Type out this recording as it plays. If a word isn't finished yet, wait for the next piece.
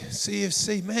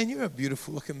CFC, man, you're a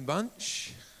beautiful looking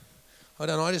bunch. I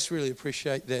don't know, I just really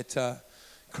appreciate that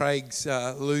Craig's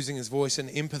losing his voice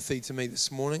and empathy to me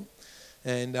this morning.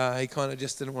 And he kind of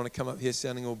just didn't want to come up here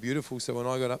sounding all beautiful. So when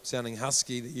I got up sounding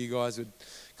husky, that you guys would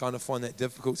kind of find that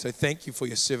difficult. So thank you for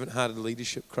your servant-hearted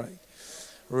leadership, Craig.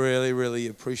 Really, really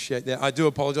appreciate that. I do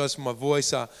apologize for my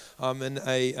voice. I'm in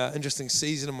an interesting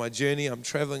season of my journey. I'm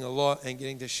traveling a lot and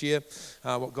getting to share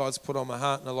what God's put on my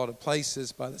heart in a lot of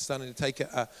places, but it's starting to take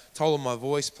a toll on my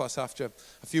voice. Plus, after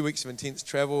a few weeks of intense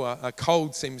travel, a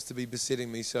cold seems to be besetting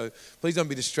me. So please don't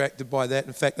be distracted by that.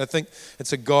 In fact, I think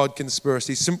it's a God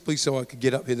conspiracy, simply so I could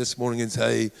get up here this morning and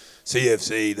say,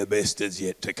 CFC, the best is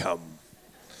yet to come.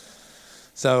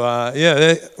 So,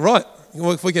 right.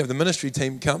 Well, if we can have the ministry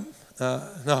team come.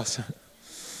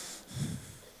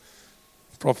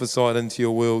 Prophesied into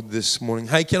your world this morning.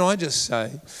 Hey, can I just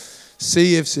say,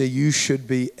 CFC, you should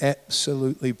be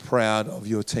absolutely proud of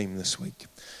your team this week.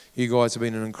 You guys have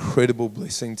been an incredible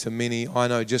blessing to many. I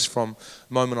know just from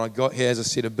the moment I got here, as I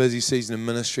said, a busy season of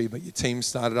ministry, but your team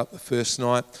started up the first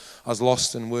night. I was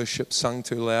lost in worship, sung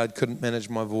too loud, couldn't manage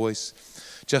my voice.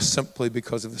 Just simply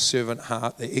because of the servant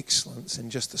heart, the excellence,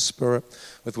 and just the spirit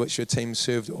with which your team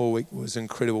served all week was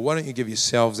incredible. Why don't you give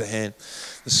yourselves a hand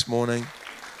this morning?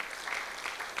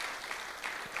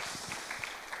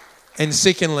 And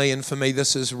secondly, and for me,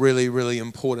 this is really, really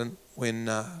important when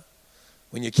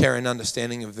you carry an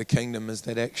understanding of the kingdom, is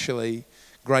that actually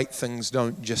great things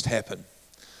don't just happen.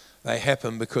 They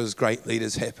happen because great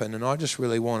leaders happen. And I just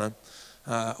really want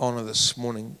to honour this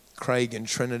morning Craig and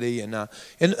Trinity, and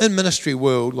in ministry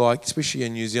world, like especially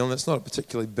in New Zealand, it's not a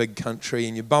particularly big country,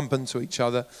 and you bump into each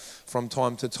other from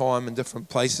time to time in different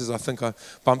places. I think I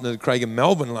bumped into Craig in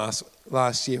Melbourne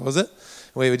last year, was it?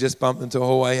 We were just bumped into a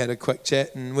hallway, had a quick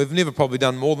chat, and we've never probably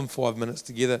done more than 5 minutes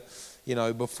together,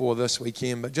 before this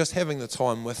weekend, but just having the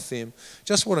time with them,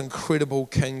 just what incredible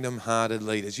kingdom-hearted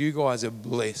leaders. You guys are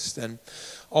blessed, and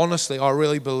honestly, I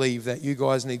really believe that you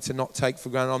guys need to not take for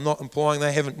granted. I'm not implying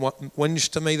they haven't whinged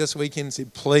to me this weekend and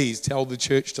said, please tell the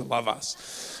church to love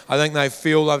us. I think they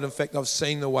feel loved. In fact, I've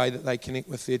seen the way that they connect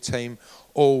with their team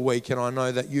all week, and I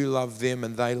know that you love them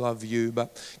and they love you.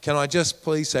 But can I just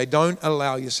please say, don't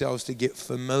allow yourselves to get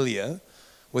familiar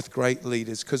with great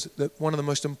leaders, because one of the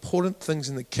most important things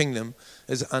in the kingdom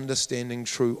is understanding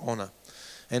true honor.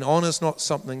 And honor is not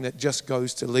something that just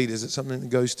goes to leaders, it's something that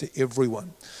goes to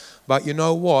everyone. But you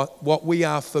know what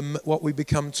we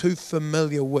become too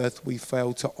familiar with, we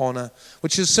fail to honor,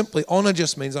 which is simply, honor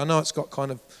just means, I know it's got kind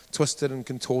of twisted and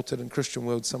contorted in Christian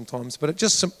world sometimes, but it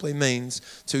just simply means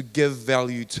to give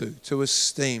value to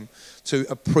esteem, to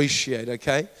appreciate,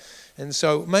 okay? And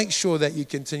so make sure that you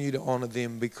continue to honor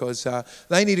them, because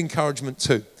they need encouragement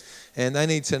too. And they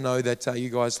need to know that you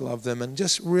guys love them, and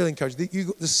just really encourage them.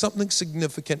 There's something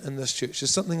significant in this church.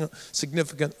 There's something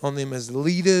significant on them as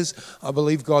leaders. I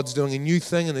believe God's doing a new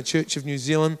thing in the Church of New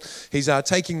Zealand. He's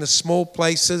taking the small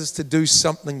places to do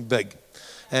something big.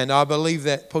 And I believe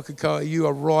that, Pukekohe, you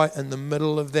are right in the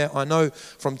middle of that. I know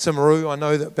from Timaru, I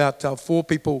know that about 4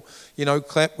 people,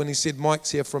 clapped when he said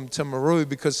Mike's here from Timaru,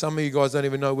 because some of you guys don't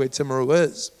even know where Timaru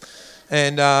is.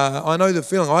 And I know the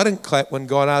feeling. I didn't clap when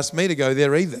God asked me to go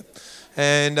there either.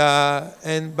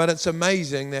 But it's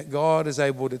amazing that God is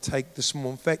able to take the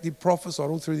small. In fact, he prophesied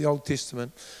all through the Old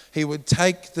Testament. He would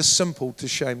take the simple to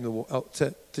shame the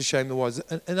wise.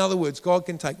 In other words, God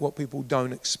can take what people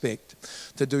don't expect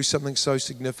to do something so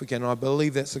significant. I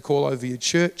believe that's the call over your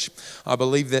church. I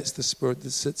believe that's the spirit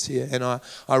that sits here. And I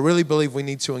really believe we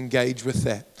need to engage with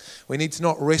that. We need to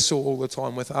not wrestle all the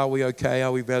time with, are we okay?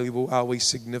 Are we valuable? Are we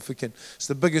significant? It's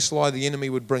the biggest lie the enemy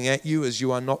would bring at you, is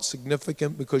you are not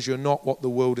significant because you're not what the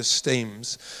world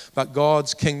esteems. But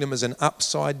God's kingdom is an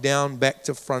upside down, back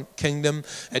to front kingdom.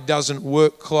 It doesn't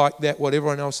work like that, what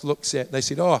everyone else looks at. They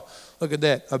said, oh, look at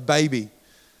that, a baby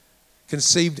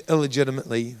conceived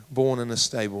illegitimately, born in a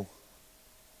stable.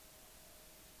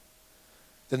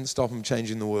 Didn't stop him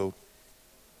changing the world.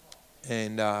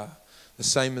 And the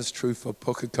same is true for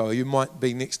Pukekohe. You might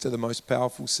be next to the most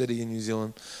powerful city in New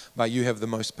Zealand, but you have the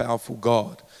most powerful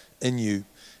God in you.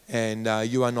 And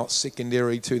you are not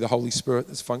secondary to the Holy Spirit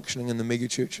that's functioning in the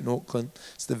megachurch in Auckland.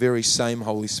 It's the very same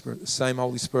Holy Spirit. The same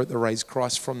Holy Spirit that raised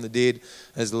Christ from the dead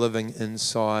is living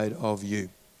inside of you.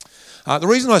 The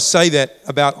reason I say that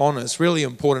about honor is really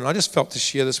important. I just felt to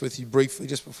share this with you briefly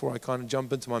just before I kind of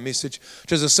jump into my message,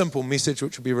 which is a simple message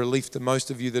which will be relief to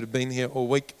most of you that have been here all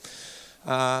week.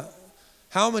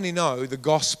 How many know the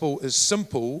gospel is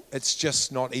simple, it's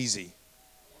just not easy?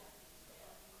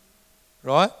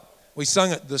 Right? We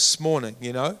sung it this morning,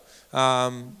 death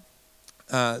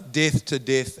to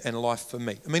death and life for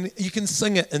me. I mean, you can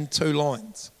sing it in 2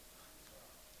 lines.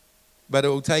 but it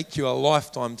will take you a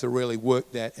lifetime to really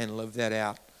work that and live that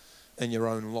out in your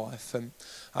own life. And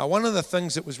one of the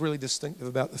things that was really distinctive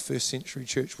about the first century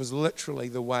church was literally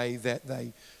the way that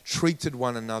they treated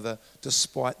one another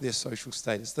despite their social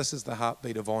status. This is the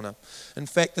heartbeat of honour. In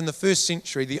fact, in the first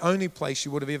century, the only place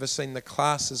you would have ever seen the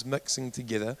classes mixing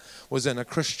together was in a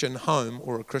Christian home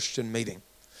or a Christian meeting,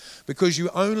 because you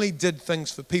only did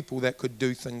things for people that could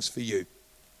do things for you.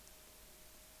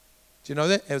 Do you know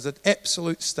that? It was an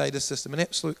absolute status system, an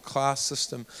absolute class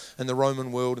system in the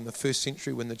Roman world in the first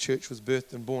century when the church was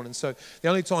birthed and born. And so the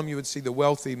only time you would see the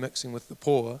wealthy mixing with the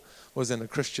poor was in a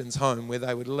Christian's home, where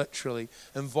they would literally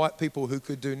invite people who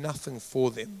could do nothing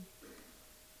for them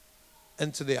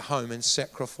into their home and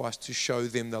sacrifice to show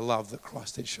them the love that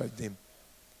Christ had showed them.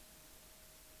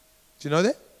 Do you know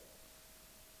that?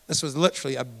 This was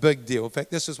literally a big deal. In fact,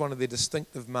 this was one of their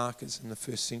distinctive markers in the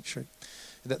first century,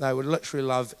 that they would literally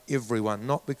love everyone,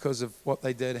 not because of what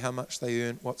they did, how much they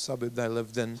earned, what suburb they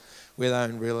lived in, where they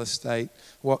owned real estate,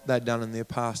 what they'd done in their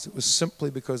past. It was simply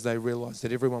because they realized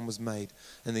that everyone was made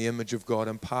in the image of God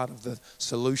and part of the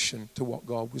solution to what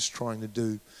God was trying to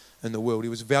do in the world. He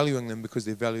was valuing them because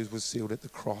their values were sealed at the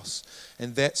cross.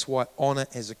 And that's why honor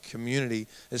as a community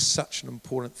is such an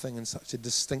important thing and such a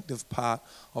distinctive part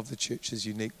of the church's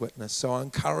unique witness. So I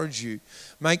encourage you,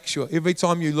 make sure every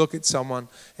time you look at someone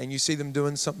and you see them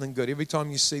doing something good, every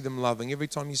time you see them loving, every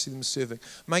time you see them serving,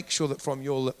 make sure that from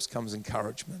your lips comes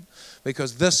encouragement,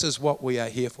 because this is what we are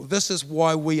here for. This is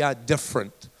why we are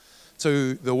different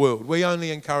to the world. We only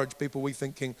encourage people we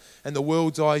thinking, in the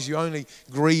world's eyes, you only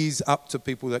grease up to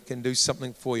people that can do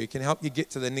something for you, can help you get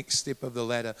to the next step of the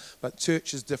ladder. But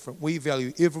church is different. We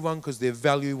value everyone because their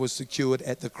value was secured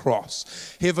at the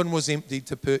cross. Heaven was emptied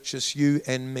to purchase you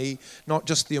and me, not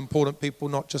just the important people,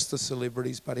 not just the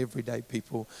celebrities, but everyday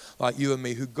people like you and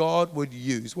me who God would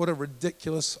use. What a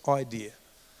ridiculous idea.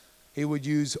 He would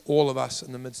use all of us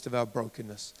in the midst of our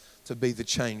brokenness to be the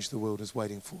change the world is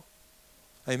waiting for.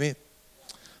 Amen.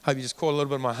 Hope you just caught a little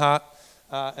bit of my heart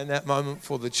in that moment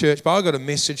for the church. But I got a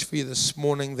message for you this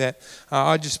morning that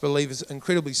I just believe is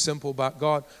incredibly simple, but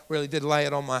God really did lay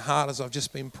it on my heart as I've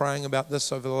just been praying about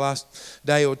this over the last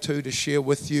day or two to share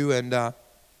with you. And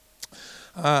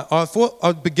I thought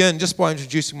I'd begin just by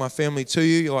introducing my family to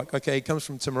you. You're like, okay, he comes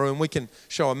from Timaru, and we can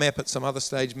show a map at some other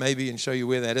stage maybe and show you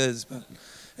where that is. But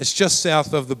it's just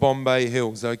south of the Bombay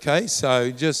Hills, okay? So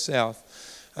just south.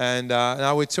 And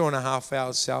now we're 2.5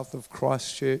 hours south of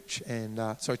Christchurch, and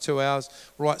 2 hours,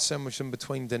 right sandwiched in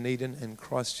between Dunedin and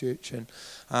Christchurch,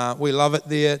 and we love it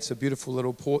there. It's a beautiful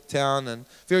little port town, and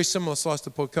very similar size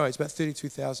to Port Coe. It's about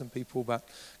 32,000 people, but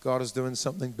God is doing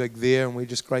something big there, and we're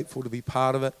just grateful to be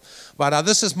part of it. But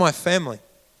this is my family,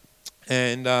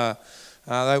 and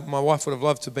my wife would have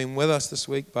loved to have been with us this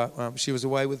week, but she was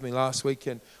away with me last week,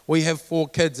 and we have 4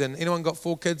 kids. And anyone got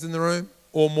 4 kids in the room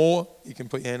or more? You can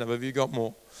put your hand up if you got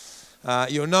more.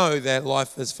 You'll know that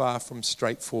life is far from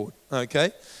straightforward,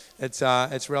 okay?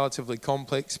 It's relatively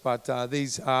complex, but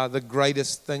these are the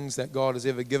greatest things that God has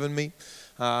ever given me,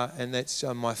 and that's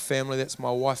my family. That's my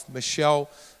wife,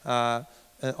 Michelle,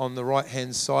 on the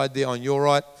right-hand side there, on your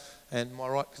right, and my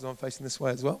right, because I'm facing this way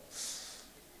as well.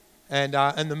 And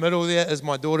in the middle there is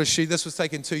my daughter. This was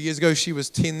taken 2 years ago. She was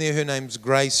 10 there. Her name's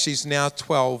Grace. She's now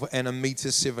 12 and 1.75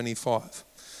 meters.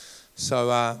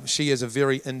 So she is a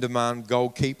very in-demand goal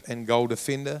keep and goal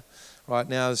defender. Right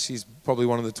now, she's probably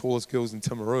one of the tallest girls in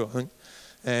Timaru, I think,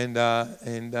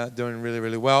 and doing really,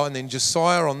 really well. And then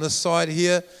Josiah on this side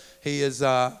here, he is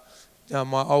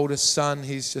my oldest son.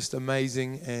 He's just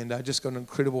amazing and just got an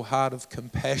incredible heart of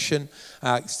compassion.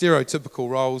 Stereotypical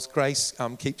roles. Grace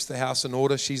keeps the house in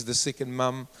order. She's the second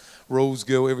mum. Rules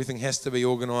girl, everything has to be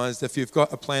organised. If you've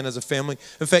got a plan as a family,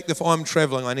 in fact, if I'm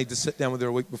travelling, I need to sit down with her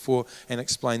a week before and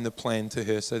explain the plan to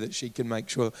her so that she can make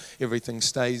sure everything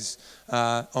stays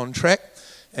on track.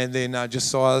 And then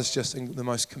Josiah's just the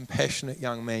most compassionate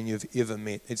young man you've ever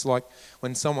met. It's like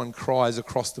when someone cries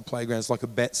across the playground, it's like a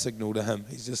bat signal to him.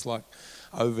 He's just like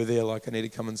over there, like I need to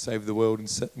come and save the world and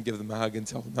sit and give them a hug and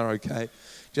tell them they're okay.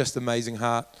 Just amazing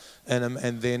heart in him.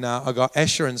 And then I got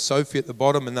Asher and Sophie at the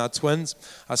bottom, and they're twins.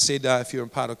 I said, if you're a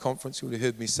part of a conference, you would have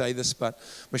heard me say this, but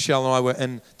Michelle and I were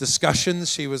in discussions.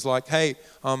 She was like, hey,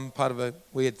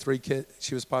 we had 3 kids.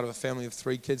 She was part of a family of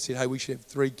 3 kids. She said, hey, we should have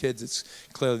 3 kids. It's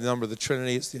clearly the number of the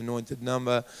Trinity. It's the anointed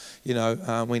number. You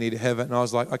know, we need to have it. And I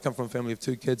was like, I come from a family of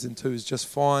 2 kids, and 2 is just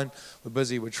fine. We're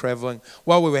busy. We're traveling.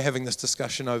 While we were having this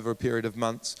discussion over a period of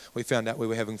months, we found out we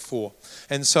were having 4.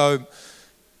 And so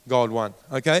God won,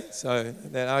 okay? So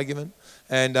that argument.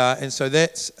 And so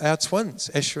that's our twins,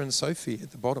 Asher and Sophie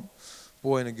at the bottom.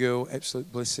 boy and a girl,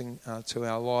 absolute blessing to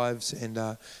our lives. And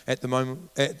at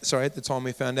the time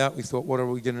we found out, we thought, what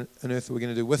on earth are we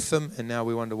going to do with them? And now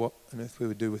we wonder what on earth we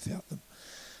would do without them.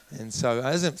 And so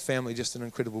isn't family just an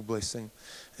incredible blessing?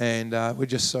 And we're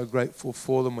just so grateful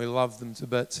for them. We love them to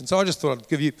bits. And so I just thought I'd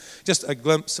give you just a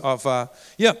glimpse of,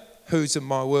 who's in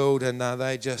my world. And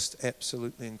they're just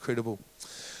absolutely incredible.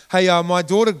 Hey, my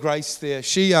daughter Grace there,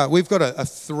 we've got a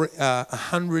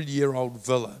 100-year-old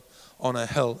villa on a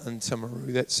hill in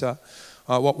Timaru. That's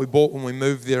what we bought when we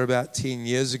moved there about 10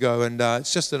 years ago. And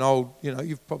it's just an old,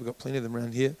 you've probably got plenty of them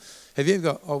around here. Have you ever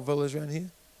got old villas around here?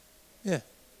 Yeah,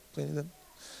 plenty of them.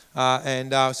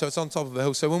 So it's on top of a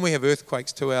hill. So when we have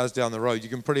earthquakes 2 hours down the road, you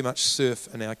can pretty much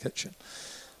surf in our kitchen.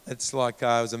 It's like, it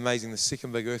was amazing, the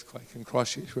second big earthquake in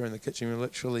Christchurch, we're in the kitchen, we're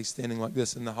literally standing like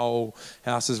this and the whole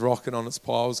house is rocking on its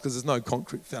piles because there's no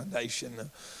concrete foundation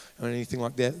or anything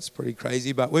like that. It's pretty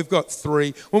crazy. But we've got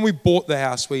 3. When we bought the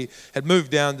house, we had moved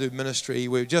down to ministry.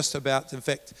 We were just about, in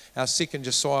fact, our second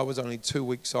Josiah was only 2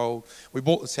 weeks old. We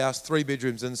bought this house, 3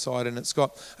 bedrooms inside, and it's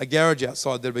got a garage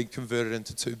outside that had been converted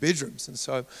into 2 bedrooms. And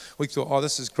so we thought,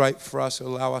 this is great for us.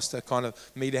 It'll allow us to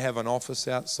me to have an office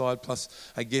outside, plus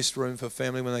a guest room for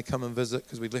family when they come and visit,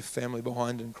 because we left family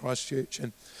behind in Christchurch.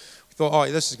 And we thought,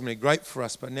 this is going to be great for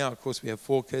us. But now, of course, we have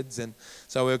 4 kids, and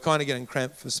so we were kind of getting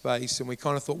cramped for space. And we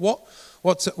kind of thought, what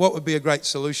would be a great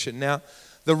solution? Now,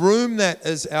 the room that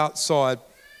is outside,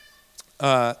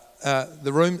 the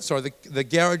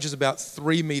garage is about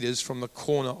 3 meters from the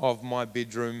corner of my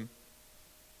bedroom.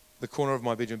 The corner of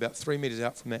my bedroom, about 3 meters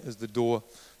out from that, is the door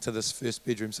to this first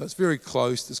bedroom. So it's very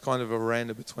close. There's kind of a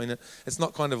veranda between it. It's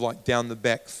not kind of like down the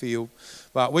back field.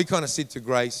 But we kind of said to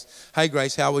Grace, hey,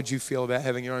 Grace, how would you feel about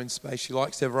having your own space? She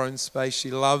likes to have her own space.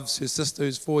 She loves her sister,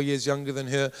 who's 4 years younger than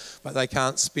her, but they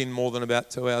can't spend more than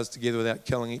about 2 hours together without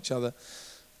killing each other.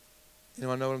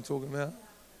 Anyone know what I'm talking about?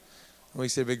 And we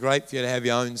said, it'd be great for you to have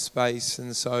your own space.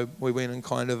 And so we went and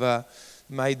kind of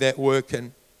made that work.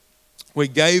 And we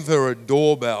gave her a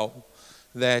doorbell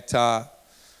that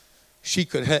she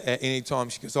could hit at any time.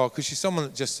 She goes, because she's someone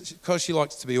that because she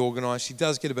likes to be organised, she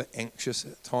does get a bit anxious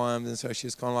at times. And so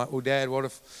she's kind of like, well, Dad, what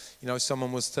if,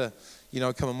 someone was to,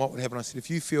 come and what would happen? I said, if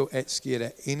you feel scared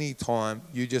at any time,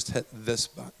 you just hit this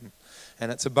button.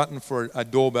 And it's a button for a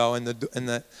doorbell, and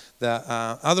the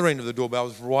other end of the doorbell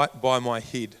is right by my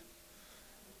head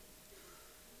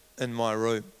in my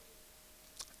room.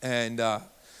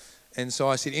 And so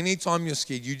I said, anytime you're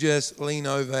scared, you just lean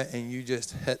over and you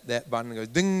just hit that button. It goes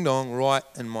ding dong right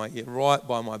in my ear, right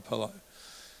by my pillow.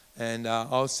 And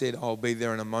I said, I'll be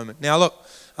there in a moment. Now look,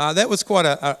 that was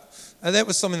that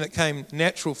was something that came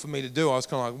natural for me to do. I was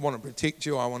kind of like, I want to protect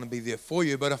you, I want to be there for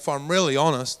you. But if I'm really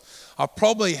honest, I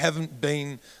probably haven't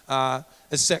been as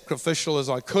sacrificial as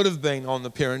I could have been on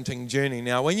the parenting journey.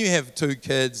 Now, when you have 2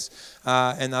 kids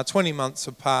and they're 20 months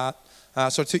apart,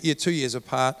 2 years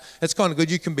apart, it's kind of good.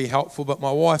 You can be helpful, but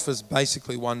my wife is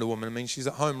basically Wonder Woman. I mean, she's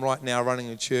at home right now running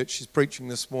a church. She's preaching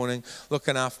this morning,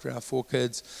 looking after our 4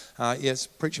 kids.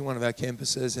 Preaching one of our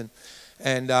campuses.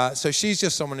 And so she's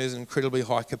just someone who's incredibly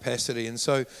high capacity. And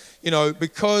so,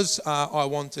 because I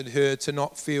wanted her to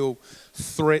not feel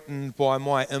threatened by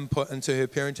my input into her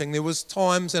parenting, there was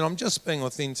times, and I'm just being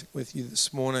authentic with you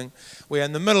this morning, where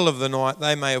in the middle of the night,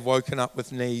 they may have woken up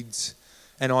with needs,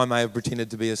 and I may have pretended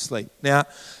to be asleep. Now,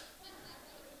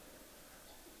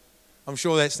 I'm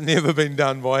sure that's never been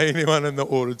done by anyone in the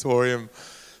auditorium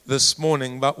this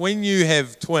morning, but when you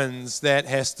have twins, that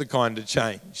has to kind of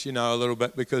change, a little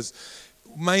bit,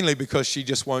 mainly because she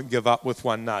just won't give up with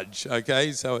one nudge,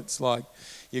 okay? So it's like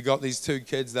you got these 2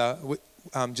 kids.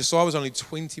 Josiah was only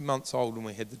 20 months old when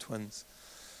we had the twins.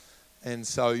 And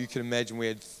so you can imagine we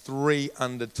had 3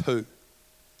 under 2.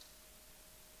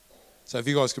 So if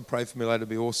you guys could pray for me later, it'd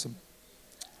be awesome.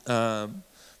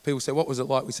 People say, what was it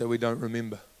like? We say, we don't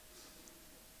remember.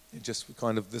 It just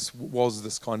kind of, this was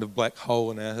this kind of black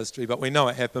hole in our history. But we know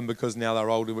it happened because now they're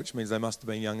older, which means they must have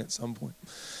been young at some point.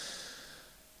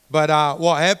 But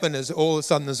what happened is all of a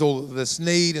sudden there's all of this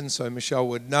need, and so Michelle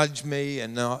would nudge me,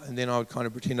 and then I would kind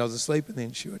of pretend I was asleep, and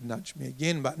then she would nudge me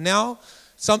again. But now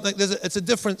it's a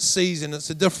different season, it's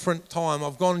a different time.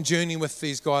 I've gone journey with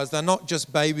these guys. They're not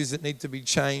just babies that need to be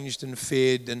changed and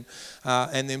fed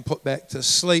and then put back to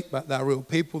sleep, but they're real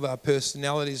people, they're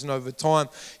personalities, and over time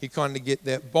you kind of get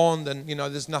that bond. And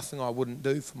there's nothing I wouldn't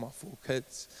do for my 4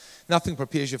 kids. Nothing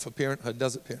prepares you for parenthood,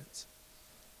 does it, parents?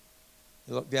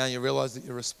 You look down, you realise that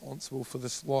you're responsible for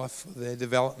this life, for their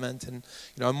development. And,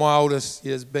 my oldest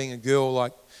is being a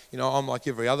girl, I'm like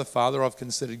every other father. I've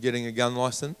considered getting a gun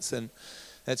licence, and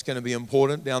that's going to be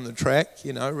important down the track,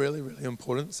 really, really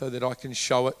important, so that I can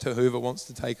show it to whoever wants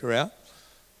to take her out.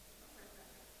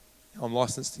 I'm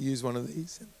licensed to use one of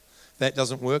these. And if that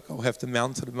doesn't work, I'll have to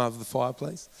mount it above the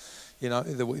fireplace,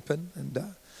 the weapon.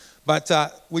 But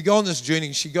we go on this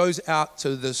journey. She goes out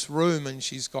to this room and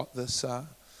she's got this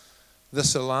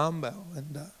alarm bell.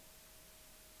 And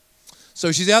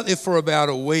so she's out there for about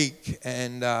a week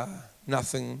and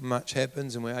nothing much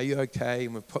happens. And are you okay?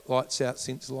 And we put lights out,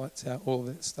 sensor lights out, all of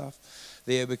that stuff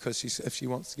there, because if she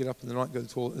wants to get up in the night and go to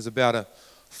the toilet, there's about a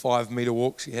 5-meter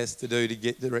walk she has to do to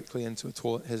get directly into a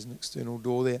toilet. It has an external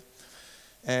door there.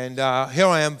 And here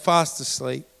I am, fast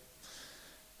asleep.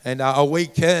 And a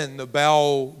week in, the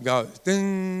bell goes,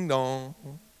 ding dong.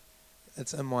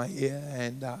 It's in my ear,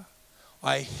 and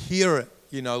I hear it,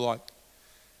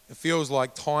 it feels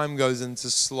like time goes into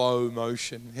slow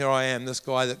motion. Here I am, this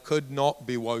guy that could not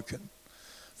be woken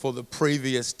for the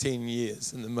previous 10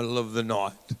 years in the middle of the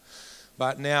night.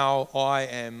 But now I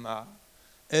am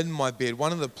in my bed.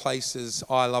 One of the places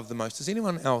I love the most. Does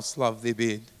anyone else love their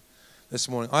bed this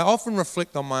morning? I often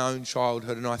reflect on my own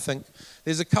childhood, and I think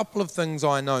there's a couple of things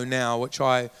I know now which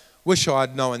I wish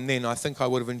I'd known then. I think I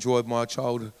would have enjoyed my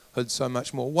childhood so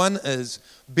much more. One is,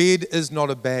 bed is not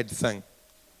a bad thing.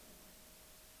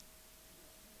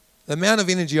 The amount of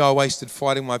energy I wasted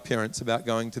fighting my parents about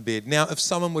going to bed. Now, if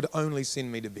someone would only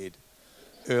send me to bed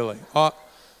early,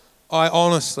 I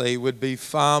honestly would be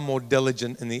far more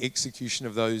diligent in the execution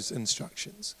of those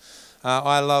instructions.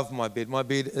 I love my bed. My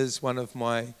bed is one of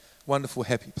my wonderful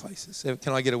happy places.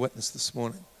 Can I get a witness this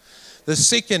morning? The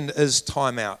second is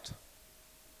time out.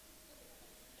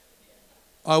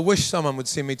 I wish someone would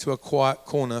send me to a quiet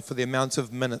corner for the amount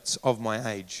of minutes of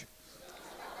my age.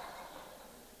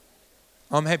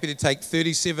 I'm happy to take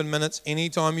 37 minutes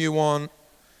anytime you want.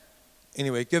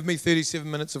 Anyway, give me 37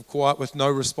 minutes of quiet with no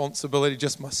responsibility,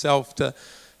 just myself to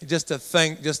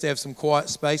think, just to have some quiet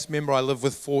space. Remember, I live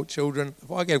with 4 children.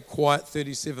 If I get quiet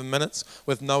 37 minutes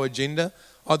with no agenda,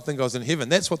 I'd think I was in heaven.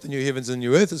 That's what the new heavens and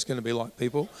new earth is going to be like,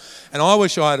 people. And I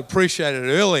wish I had appreciated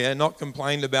it earlier and not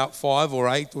complained about 5 or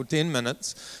 8 or 10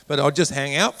 minutes, but I'd just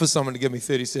hang out for someone to give me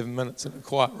 37 minutes in a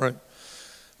quiet room.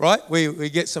 Right?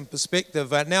 We get some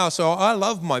perspective now. So I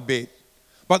love my bed.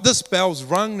 But this bell's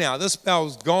rung now. This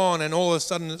bell's gone, and all of a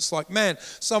sudden it's like, man,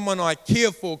 someone I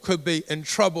care for could be in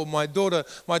trouble. My daughter,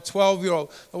 my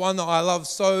 12-year-old, the one that I love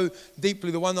so deeply,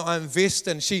 the one that I invest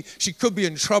in, she could be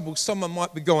in trouble. Someone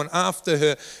might be going after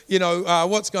her.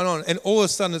 What's going on? And all of a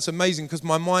sudden it's amazing, because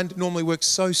my mind normally works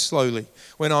so slowly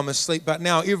when I'm asleep. But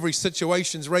now every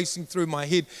situation's racing through my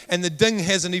head, and the ding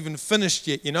hasn't even finished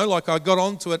yet. Like I got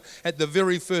onto it at the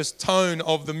very first tone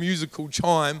of the musical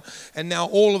chime, and now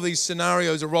all of these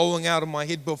scenarios are rolling out of my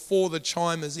head before the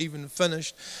chime is even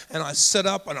finished. And I sit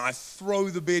up and I throw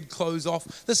the bedclothes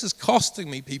off. This is costing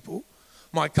me, people,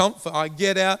 my comfort. I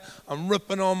get out, I'm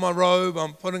ripping on my robe,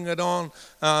 I'm putting it on,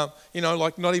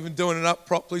 like not even doing it up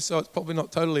properly, so it's probably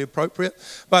not totally appropriate.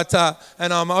 But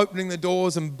and I'm opening the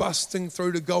doors and busting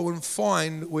through to go and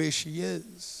find where she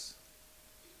is.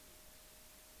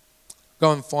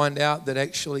 Go and find out that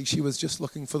actually she was just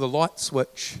looking for the light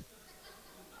switch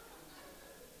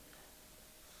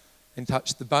and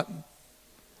touch the button.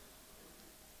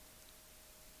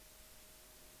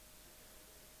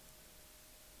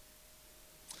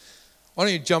 Why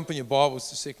don't you jump in your Bibles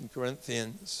to 2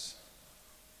 Corinthians?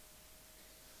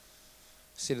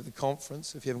 I said at the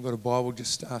conference, if you haven't got a Bible,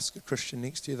 just ask a Christian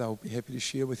next to you. They'll be happy to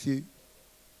share with you.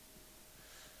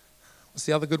 What's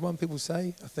the other good one people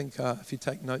say? I think if you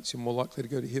take notes, you're more likely to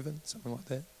go to heaven, something like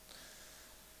that.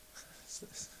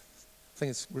 I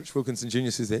think it's Rich Wilkinson Jr.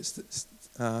 says that.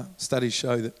 Studies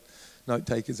show that note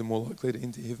takers are more likely to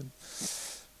enter heaven.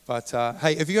 But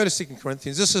hey, if you go to 2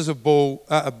 Corinthians, this is a book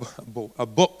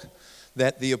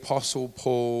that the Apostle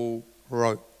Paul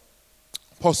wrote.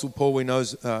 Apostle Paul, we know,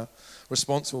 is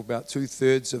responsible for about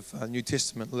 2/3 of New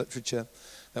Testament literature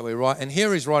that we write. And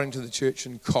here he's writing to the church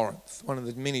in Corinth, one of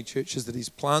the many churches that he's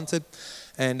planted.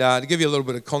 And to give you a little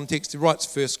bit of context, he writes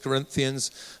 1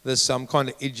 Corinthians. There's some kind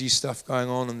of edgy stuff going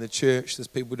on in the church. There's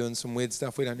people doing some weird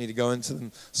stuff. We don't need to go into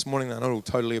them this morning. They're not all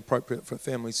totally appropriate for a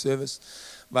family service.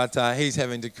 But he's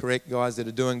having to correct guys that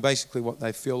are doing basically what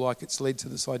they feel like. It's led to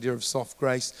this idea of soft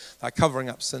grace. They're covering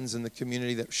up sins in the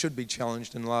community that should be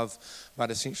challenged in love,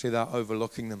 but essentially they're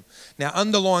overlooking them. Now,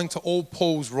 underlying to all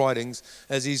Paul's writings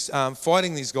is he's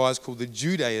fighting these guys called the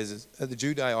Judaizers,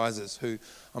 who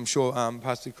I'm sure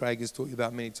Pastor Craig has taught you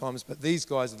about many times. But these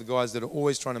guys are the guys that are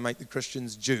always trying to make the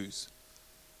Christians Jews,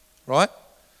 right?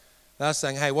 They're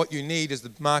saying, hey, what you need is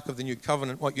the mark of the new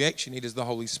covenant. What you actually need is the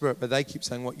Holy Spirit. But they keep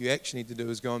saying what you actually need to do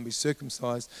is go and be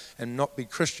circumcised and not be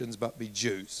Christians, but be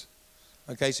Jews.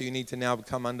 Okay, so you need to now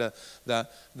come under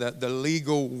the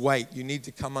legal weight. You need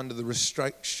to come under the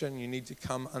restriction. You need to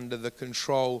come under the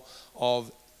control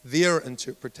of their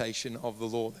interpretation of the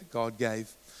law that God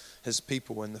gave his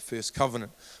people in the first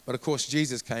covenant. But of course,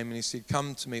 Jesus came and he said,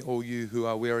 "Come to me, all you who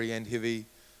are weary and heavy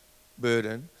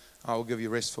burden. I will give you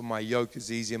rest, for my yoke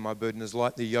is easy and my burden is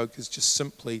light." The yoke is just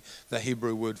simply the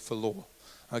Hebrew word for law.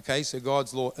 Okay, so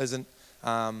God's law isn't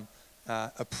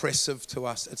oppressive to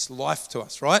us. It's life to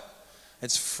us, right?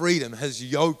 It's freedom. His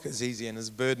yoke is easy and his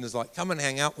burden is light. Come and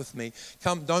hang out with me.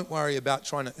 Come, don't worry about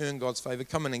trying to earn God's favor.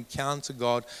 Come and encounter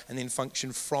God and then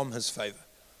function from his favor.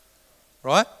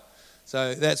 Right?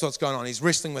 So that's what's going on. He's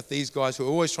wrestling with these guys who are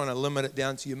always trying to limit it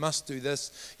down to, you must do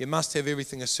this, you must have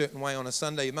everything a certain way on a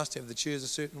Sunday, you must have the chairs a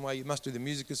certain way, you must do the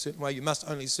music a certain way, you must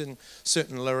only sing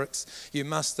certain lyrics, you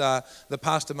must, the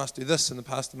pastor must do this and the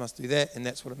pastor must do that, and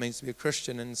that's what it means to be a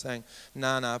Christian. And saying,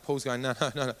 no, Paul's going, no.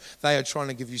 They are trying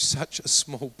to give you such a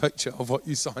small picture of what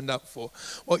you signed up for.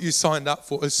 What you signed up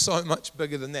for is so much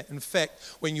bigger than that. In fact,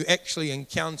 when you actually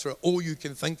encounter it, all you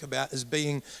can think about is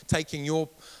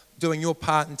doing your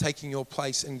part and taking your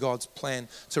place in God's plan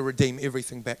to redeem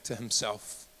everything back to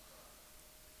himself.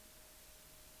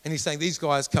 And he's saying these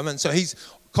guys come in. So he's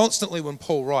constantly, when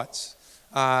Paul writes,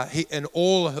 in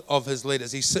all of his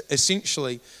letters, he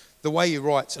essentially, the way he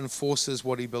writes enforces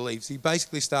what he believes. He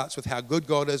basically starts with how good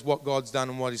God is, what God's done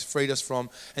and what he's freed us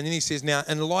from. And then he says, now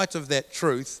in light of that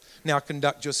truth, now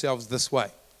conduct yourselves this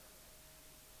way.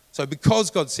 So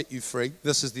because God set you free,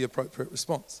 this is the appropriate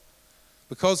response.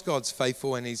 Because God's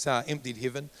faithful and he's emptied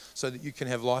heaven so that you can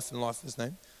have life and life in his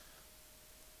name,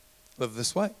 live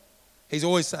this way. He's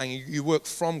always saying you work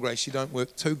from grace, you don't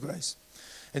work to grace.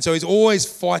 And so he's always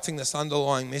fighting this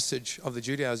underlying message of the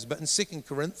Judaizers. But in 2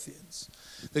 Corinthians,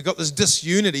 they've got this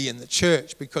disunity in the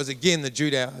church because, again, the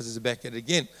Judaizers are back at it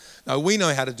again. No, we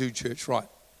know how to do church right.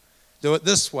 Do it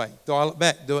this way. Dial it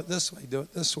back. Do it this way. Do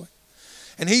it this way.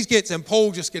 And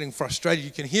Paul just getting frustrated.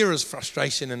 You can hear his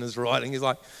frustration in his writing. He's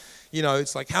like,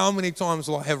 it's like, how many times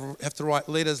will I have to write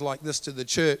letters like this to the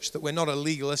church, that we're not a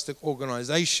legalistic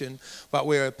organization, but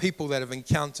we're a people that have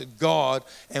encountered God,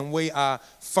 and we are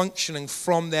functioning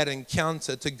from that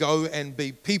encounter to go and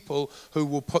be people who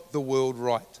will put the world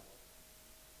right.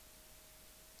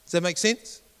 Does that make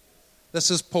sense?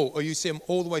 This is Paul, or you see him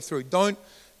all the way through. Don't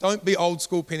be old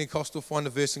school Pentecostal, find a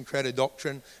verse and create a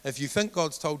doctrine. If you think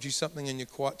God's told you something in your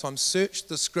quiet time, search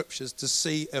the scriptures to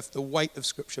see if the weight of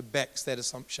scripture backs that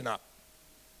assumption up.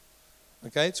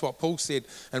 Okay, it's what Paul said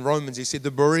in Romans. He said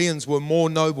the Bereans were more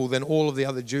noble than all of the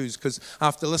other Jews, because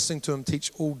after listening to him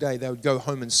teach all day, they would go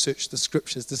home and search the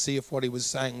scriptures to see if what he was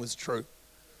saying was true.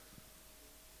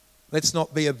 Let's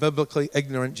not be a biblically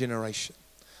ignorant generation.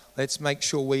 Let's make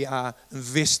sure we are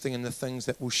investing in the things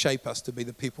that will shape us to be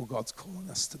the people God's calling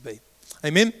us to be.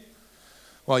 Amen?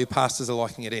 Well, your pastors are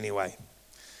liking it anyway.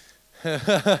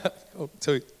 Oh,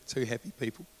 two happy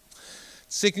people.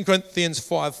 2 Corinthians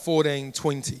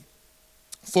 5:14-20.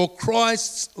 For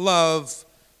Christ's love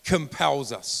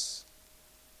compels us,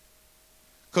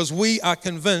 because we are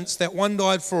convinced that one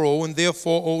died for all, and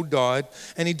therefore all died.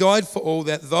 And he died for all,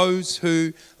 that those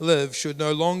who live should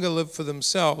no longer live for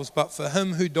themselves, but for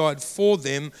him who died for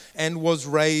them and was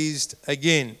raised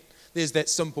again. There's that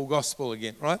simple gospel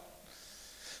again, right?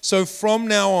 So from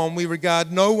now on, we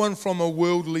regard no one from a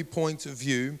worldly point of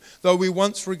view. Though we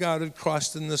once regarded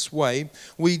Christ in this way,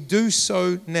 we do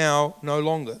so now no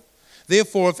longer.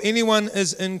 Therefore, if anyone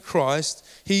is in Christ,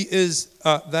 if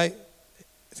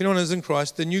anyone is in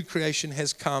Christ, the new creation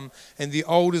has come, and the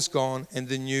old is gone, and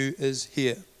the new is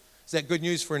here. Is that good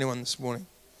news for anyone this morning?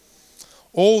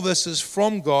 All this is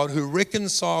from God, who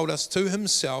reconciled us to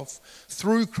himself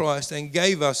through Christ and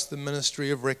gave us the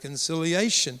ministry of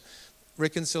reconciliation.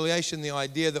 Reconciliation, the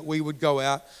idea that we would go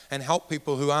out and help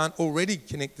people who aren't already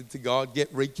connected to God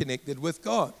get reconnected with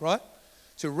God, right?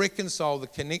 To reconcile the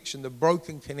connection, the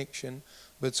broken connection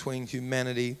between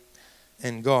humanity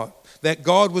and God. That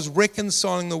God was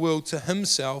reconciling the world to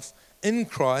himself in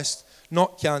Christ,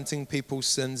 not counting people's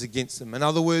sins against them. In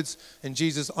other words, in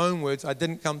Jesus' own words, I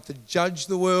didn't come to judge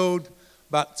the world,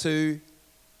 but to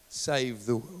save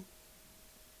the world.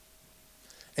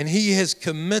 And he has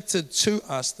committed to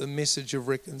us the message of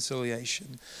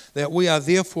reconciliation, that we are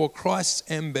therefore Christ's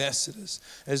ambassadors,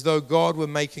 as though God were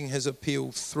making his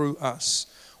appeal through us.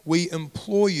 We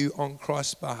implore you on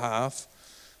Christ's behalf,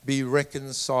 be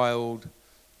reconciled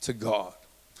to God.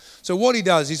 So what he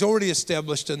does, he's already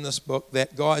established in this book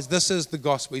that, guys, this is the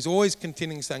gospel. He's always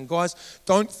continuing saying, guys,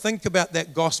 don't think about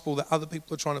that gospel that other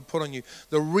people are trying to put on you.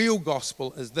 The real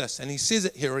gospel is this. And he says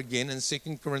it here again in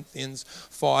 2 Corinthians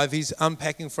 5. He's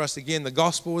unpacking for us again. The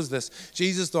gospel is this.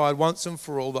 Jesus died once and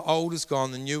for all. The old is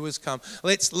gone. The new has come.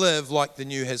 Let's live like the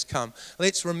new has come.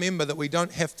 Let's remember that we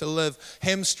don't have to live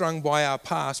hamstrung by our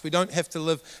past. We don't have to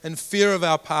live in fear of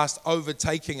our past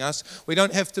overtaking us. We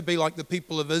don't have to be like the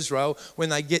people of Israel when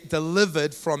they get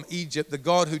delivered from Egypt. The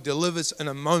God who delivers in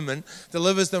a moment,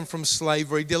 delivers them from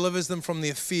slavery, delivers them from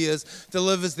their fears,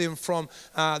 delivers them from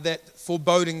that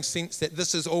foreboding sense that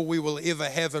this is all we will ever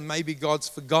have and maybe God's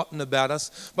forgotten about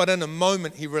us. But in a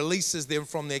moment, he releases them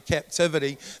from their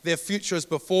captivity. Their future is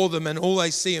before them, and all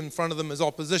they see in front of them is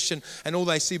opposition, and all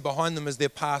they see behind them is their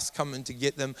past coming to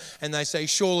get them. And they say,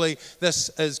 surely this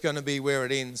is going to be where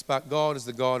it ends. But God is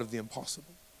the God of the impossible.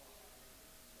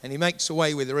 And he makes a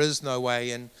way where there is no way.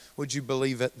 And would you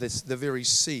believe it? The very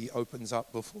sea opens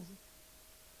up before them.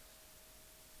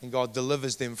 And God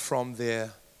delivers them from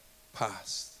their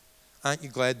past. Aren't you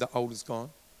glad the old is gone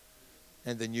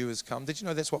and the new has come? Did you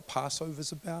know that's what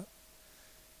Passover's about?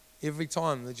 Every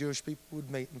time the Jewish people would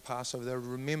meet in Passover, they would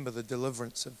remember the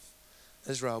deliverance of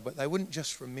Israel. But they wouldn't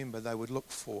just remember, they would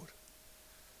look forward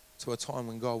to a time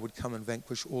when God would come and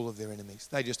vanquish all of their enemies.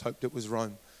 They just hoped it was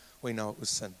Rome. We know it was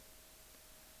sin.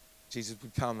 Jesus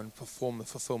would come and perform the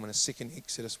fulfillment. A second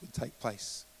Exodus would take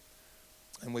place.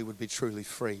 And we would be truly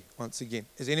free once again.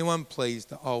 Is anyone pleased?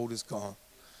 The old is gone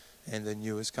and the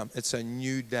new has come. It's a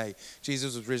new day.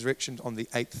 Jesus was resurrected on the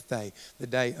 8th day, the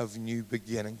day of new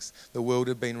beginnings. The world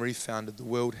had been refounded. The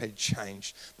world had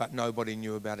changed, but nobody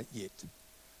knew about it yet.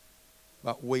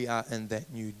 But we are in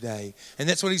that new day. And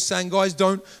that's what he's saying, guys,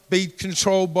 don't be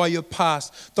controlled by your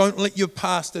past. Don't let your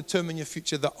past determine your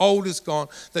future. The old is gone,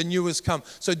 the new has come.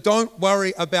 So don't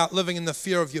worry about living in the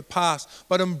fear of your past,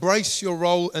 but embrace your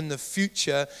role in the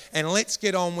future, and let's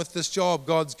get on with this job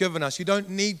God's given us. You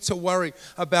don't need to worry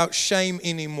about shame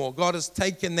anymore. God has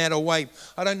taken that away.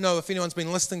 I don't know if anyone's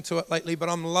been listening to it lately, but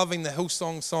I'm loving the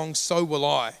Hillsong song, So Will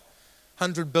I.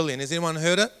 100 billion. Has anyone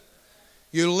heard it?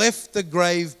 You left the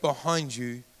grave behind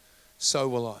you, so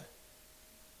will I.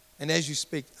 And as you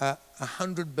speak,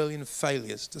 100 billion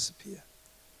failures disappear.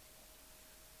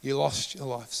 You lost your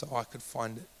life so I could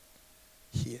find it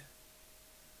here.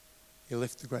 You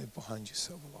left the grave behind you,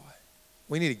 so will I.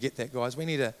 We need to get that, guys. We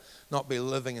need to not be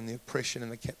living in the oppression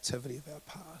and the captivity of our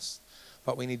past,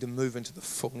 but we need to move into the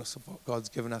fullness of what God's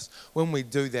given us. When we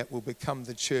do that, we'll become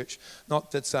the church,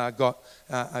 not that's got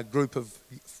a group of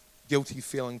guilty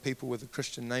feeling people with a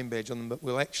Christian name badge on them, but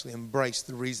we'll actually embrace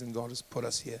the reason God has put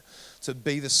us here, to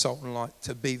be the salt and light,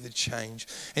 to be the change.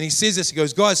 And he says this, he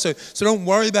goes, guys, so don't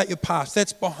worry about your past.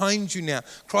 That's behind you now.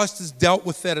 Christ has dealt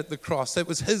with that at the cross. That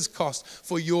was his cost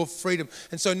for your freedom.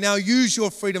 And so now use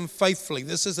your freedom faithfully.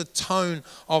 This is a tone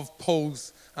of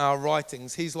Paul's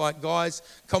writings. He's like, guys,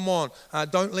 come on,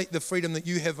 don't let the freedom that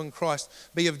you have in Christ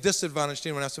be of disadvantage to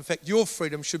anyone else. In fact, your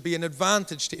freedom should be an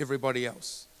advantage to everybody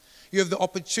else. You have the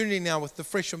opportunity now with the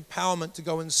fresh empowerment to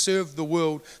go and serve the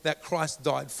world that Christ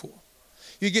died for.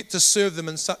 You get to serve them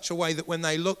in such a way that when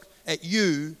they look at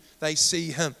you, they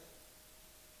see him.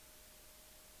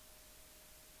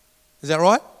 Is that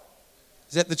right?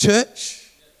 Is that the church?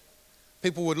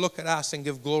 People would look at us and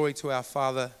give glory to our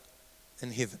Father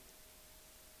in heaven.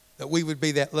 That we would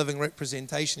be that living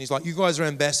representation. He's like, you guys are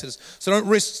ambassadors. So don't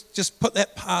rest, just put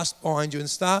that past behind you and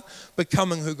start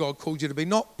becoming who God called you to be.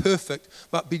 Not perfect,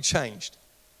 but be changed.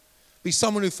 Be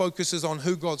someone who focuses on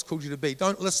who God's called you to be.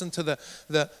 Don't listen to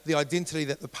the identity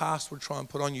that the past would try and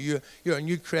put on you. You're a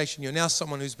new creation. You're now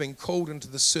someone who's been called into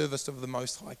the service of the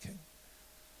Most High King.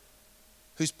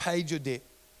 Who's paid your debt.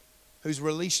 Who's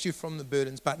released you from the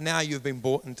burdens, but now you've been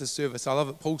brought into service. I love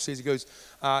it. Paul says, he goes,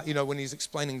 when he's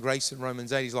explaining grace in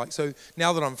Romans 8, he's like, so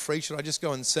now that I'm free, should I just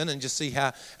go and sin and just see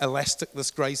how elastic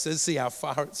this grace is, see how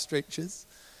far it stretches?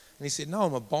 And he said, no,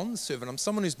 I'm a bondservant. I'm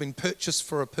someone who's been purchased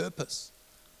for a purpose.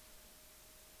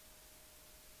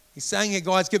 He's saying here,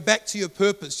 guys, get back to your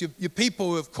purpose. You're people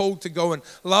who have called to go and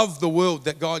love the world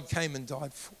that God came and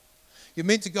died for. You're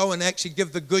meant to go and actually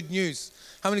give the good news.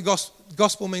 How many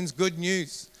gospel means good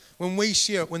news? When we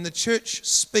share it, when the church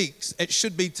speaks, it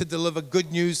should be to deliver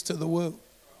good news to the world.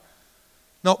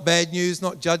 Not bad news,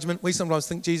 not judgment. We sometimes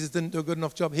think Jesus didn't do a good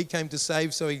enough job. He came to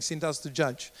save, so he sent us to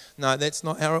judge. No, that's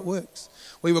not how it works.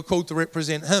 We were called to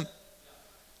represent him,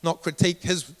 not critique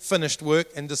his finished work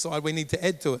and decide we need to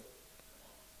add to it.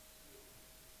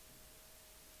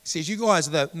 He says, you guys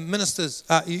are the ministers,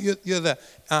 you're the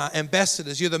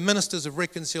ambassadors, you're the ministers of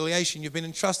reconciliation. You've been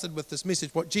entrusted with this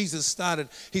message. What Jesus started,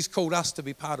 he's called us to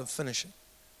be part of finishing.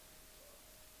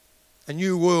 a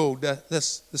new world,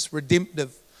 this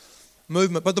redemptive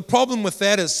movement. But the problem with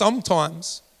that is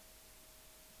sometimes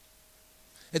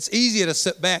it's easier to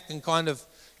sit back and kind of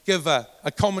give a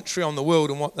commentary on the world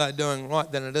and what they're doing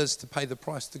right than it is to pay the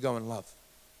price to go and love.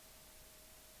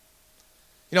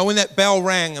 You know, when that bell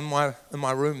rang in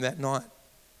my room that night,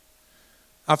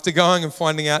 after going and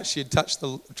finding out she had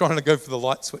trying to go for the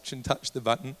light switch and touch the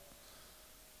button,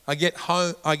 I get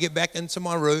home, I get back into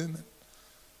my room.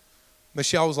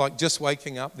 Michelle was like just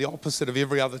waking up, the opposite of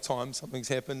every other time something's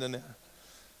happened in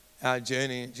our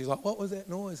journey. And she's like, "What was that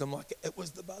noise?" I'm like, "It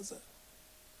was the buzzer."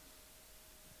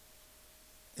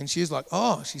 And she was like,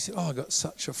 "Oh," she said, "Oh, I got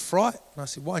such a fright." And I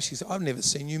said, "Why?" She said, "I've never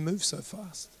seen you move so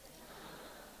fast.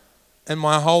 In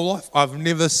my whole life, I've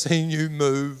never seen you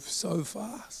move so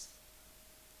fast."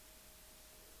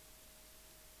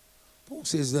 Paul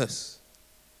says this,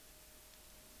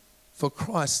 "For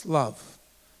Christ's love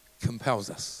compels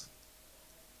us."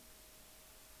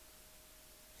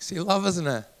 See, love isn't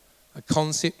a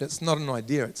concept, it's not an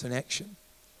idea, it's an action.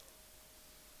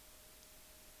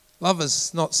 Love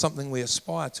is not something we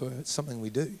aspire to, it's something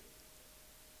we do.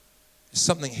 It's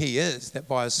something He is, that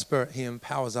by His Spirit He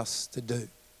empowers us to do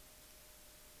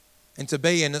and to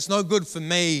be. And it's no good for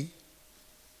me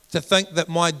to think that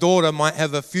my daughter might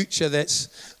have a future that's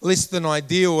less than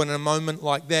ideal in a moment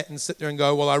like that and sit there and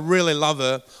go, "Well, I really love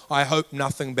her, I hope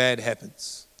nothing bad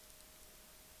happens."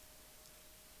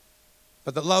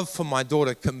 But the love for my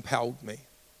daughter compelled me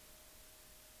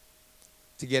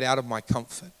to get out of my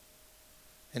comfort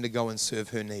and to go and serve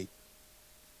her need.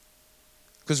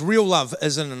 Because real love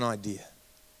isn't an idea,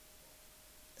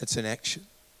 it's an action.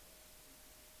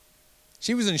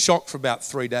 She was in shock for about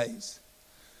 3 days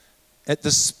at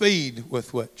the speed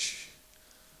with which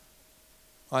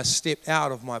I stepped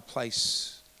out of my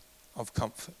place of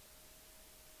comfort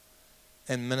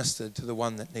and ministered to the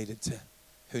one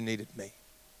who needed me.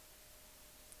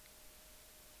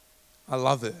 I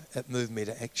love her. It moved me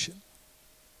to action.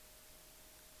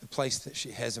 The place that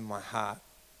she has in my heart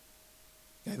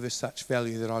gave her such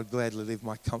value that I'd gladly leave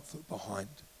my comfort behind.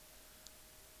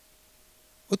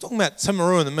 We're talking about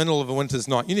Timaru in the middle of a winter's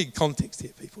night. You need context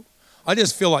here, people. I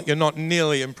just feel like you're not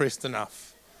nearly impressed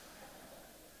enough.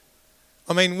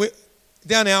 I mean,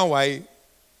 down our way,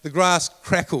 the grass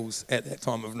crackles at that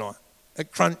time of night.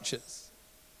 It crunches.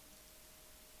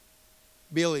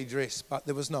 Barely dressed, but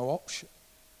there was no option.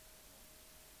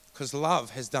 Because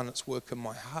love has done its work in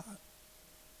my heart.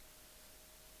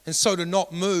 And so to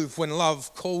not move when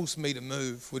love calls me to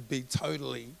move would be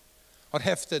I'd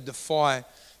have to defy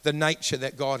the nature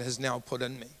that God has now put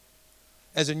in me.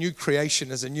 As a new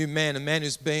creation, as a new man, a man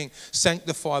who's being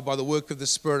sanctified by the work of the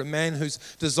Spirit, a man whose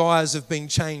desires have been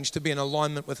changed to be in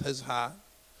alignment with His heart.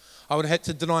 I would have had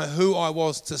to deny who I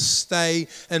was to stay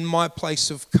in my place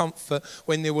of comfort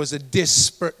when there was a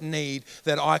desperate need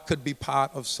that I could be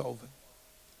part of solving.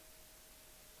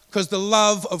 Because the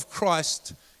love of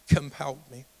Christ compelled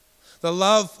me. The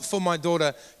love for my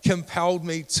daughter compelled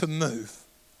me to move.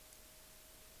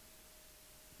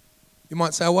 You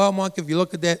might say, "Well, Mike, if you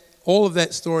look at that, all of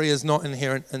that story is not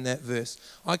inherent in that verse."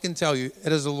 I can tell you,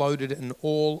 it is loaded in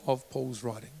all of Paul's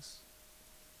writings.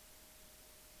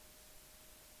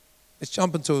 Let's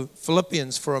jump into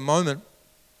Philippians for a moment.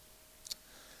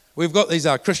 We've got these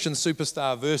Christian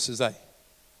superstar verses,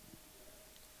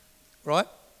 right?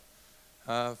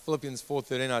 Philippians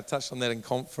 4:13, I touched on that in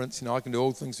conference. I can do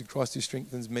all things through Christ who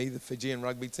strengthens me. The Fijian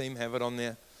rugby team have it on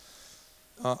there.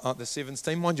 The Sevens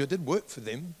team, mind you, it did work for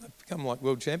them. They've become like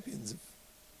world champions.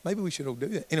 Maybe we should all do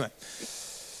that. Anyway,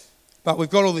 but we've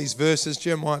got all these verses,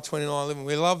 Jeremiah 29:11.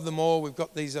 We love them all. We've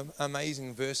got these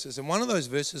amazing verses. And one of those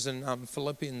verses in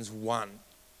Philippians 1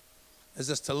 is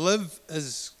this: to live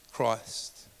is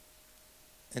Christ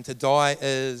and to die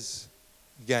is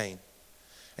gain.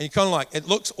 And you kind of it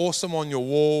looks awesome on your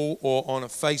wall or on a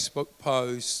Facebook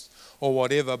post or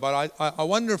whatever, but I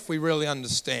wonder if we really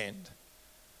understand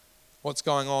what's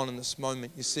going on in this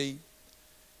moment. You see,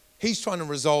 he's trying to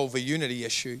resolve a unity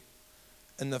issue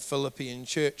in the Philippian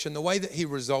church, and the way that he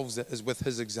resolves it is with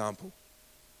his example.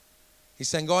 He's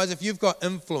saying, guys, if you've got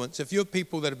influence, if you're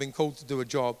people that have been called to do a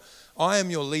job, I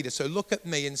am your leader, so look at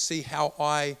me and see how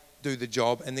I do the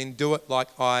job and then do it like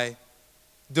I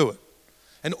do it.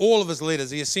 And all of his letters,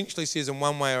 he essentially says in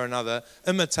one way or another,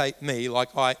 imitate me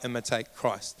like I imitate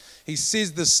Christ. He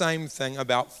says the same thing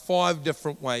about 5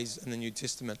 different ways in the New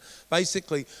Testament.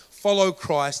 Basically, follow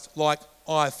Christ like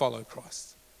I follow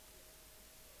Christ.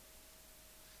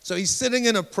 So he's sitting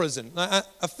in a prison,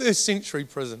 a first century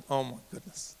prison. Oh my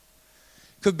goodness.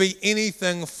 Could be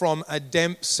anything from a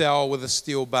damp cell with a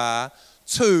steel bar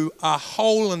to a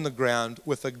hole in the ground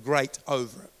with a grate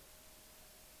over it.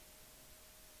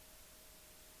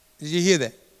 Did you hear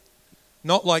that?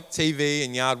 Not like TV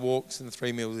and yard walks and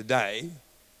 3 meals a day.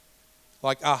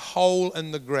 Like a hole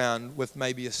in the ground with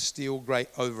maybe a steel grate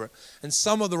over it. And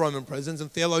some of the Roman prisons,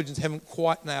 and theologians haven't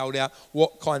quite nailed out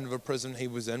what kind of a prison he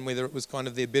was in, whether it was kind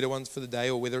of their better ones for the day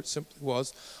or whether it simply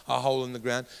was a hole in the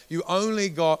ground. You only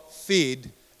got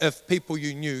fed if people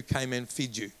you knew came and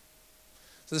fed you.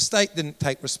 So the state didn't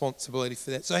take responsibility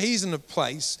for that. So he's in a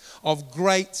place of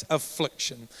great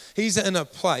affliction. He's in a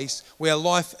place where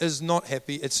life is not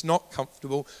happy. It's not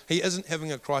comfortable. He isn't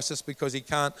having a crisis because he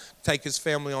can't take his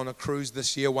family on a cruise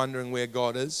this year wondering where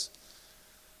God is.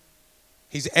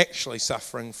 He's actually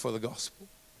suffering for the gospel.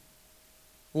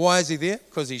 Why is he there?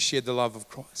 Because he shared the love of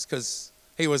Christ. Because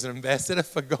he was an ambassador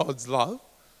for God's love.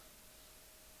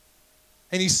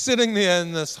 And he's sitting there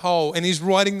in this hole and he's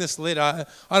writing this letter.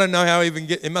 I don't know how he even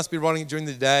he must be writing it during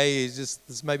the day.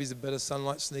 Maybe there's a bit of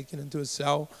sunlight sneaking into his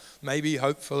cell. Maybe,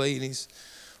 hopefully. And he's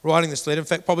writing this letter. In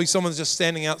fact, probably someone's just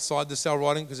standing outside the cell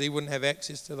writing because he wouldn't have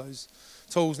access to those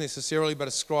tools necessarily. But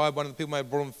a scribe, one of the people may have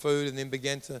brought him food and then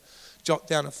began to jot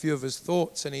down a few of his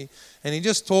thoughts. And he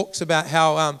just talks about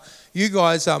how you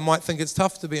guys might think it's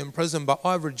tough to be in prison, but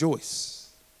I rejoice.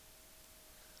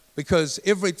 Because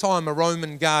every time a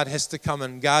Roman guard has to come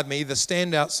and guard me, either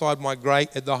stand outside my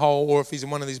grate at the hole, or if he's in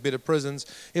one of these better prisons,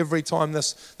 every time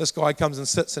this guy comes and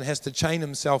sits and has to chain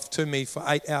himself to me for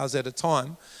 8 hours at a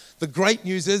time, the great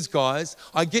news is, guys,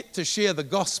 I get to share the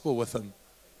gospel with him.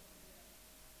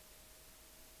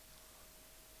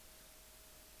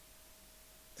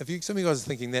 Some of you guys are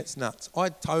thinking that's nuts, I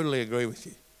totally agree with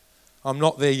you. I'm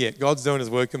not there yet. God's doing his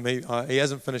work in me. He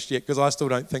hasn't finished yet because I still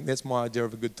don't think that's my idea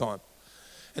of a good time.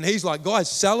 And he's like,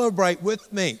 guys, celebrate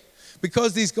with me.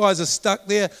 Because these guys are stuck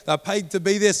there, they're paid to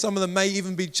be there. Some of them may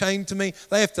even be chained to me.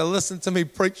 They have to listen to me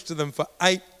preach to them for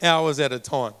 8 hours at a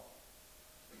time.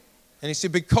 And he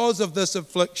said, because of this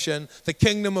affliction, the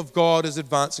kingdom of God is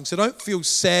advancing. So don't feel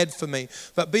sad for me,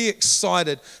 but be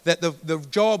excited that the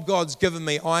job God's given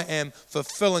me, I am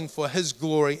fulfilling for his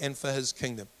glory and for his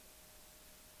kingdom.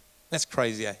 That's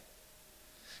crazy, eh?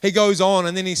 He goes on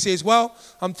and then he says, well,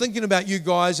 I'm thinking about you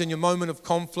guys and your moment of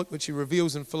conflict, which he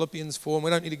reveals in Philippians 4, and we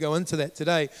don't need to go into that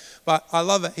today, but I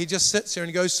love it. He just sits there and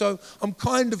he goes, so I'm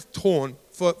kind of torn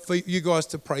for you guys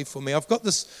to pray for me. I've got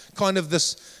these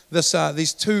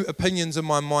two opinions in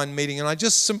my mind meeting, and I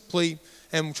just simply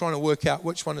am trying to work out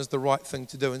which one is the right thing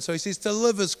to do. And so he says, to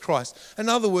live as Christ. In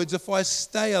other words, if I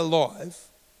stay alive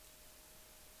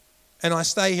and I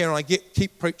stay here and I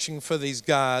keep preaching for these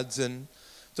guards and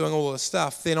doing all this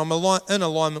stuff, then I'm in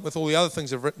alignment with all the other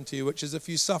things I've written to you, which is if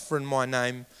you suffer in my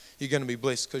name, you're going to be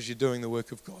blessed because you're doing the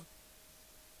work of God.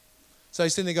 So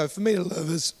he's saying, they go, for me to live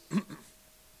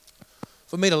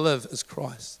is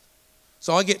Christ.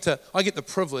 So I get the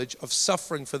privilege of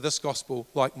suffering for this gospel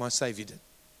like my Savior did.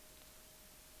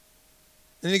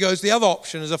 And then he goes, the other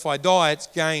option is if I die, it's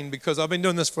gain, because I've been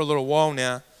doing this for a little while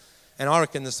now, and I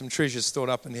reckon there's some treasures stored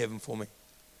up in heaven for me.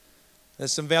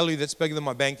 There's some value that's bigger than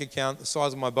my bank account, the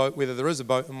size of my boat, whether there is a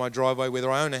boat in my driveway, whether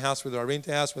I own a house, whether I rent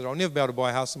a house, whether I'll never be able to buy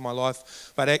a house in my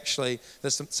life. But actually,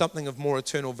 there's something of more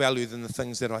eternal value than the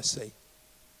things that I see.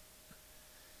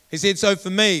 He said, so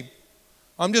for me,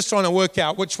 I'm just trying to work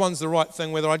out which one's the right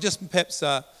thing, whether I just perhaps,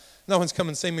 no one's come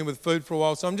and seen me with food for a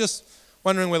while, so I'm just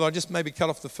wondering whether I just maybe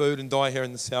cut off the food and die here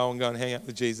in the cell and go and hang out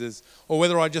with Jesus, or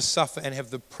whether I just suffer and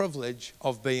have the privilege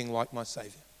of being like my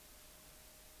Savior.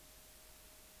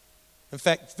 In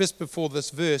fact, just before this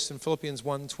verse in Philippians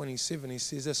 1:27, he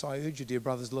says this, I urge you, dear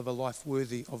brothers, live a life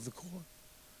worthy of the calling.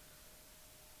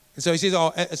 And so he says,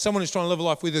 as someone who's trying to live a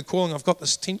life worthy of the calling, I've got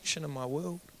this tension in my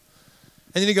world.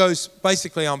 And then he goes,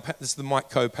 basically, this is the Mike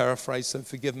Coe paraphrase, so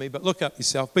forgive me, but look up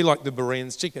yourself, be like the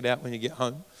Bereans, check it out when you get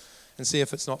home and see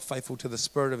if it's not faithful to the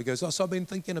Spirit of it. He goes, so I've been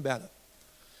thinking about it.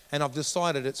 And I've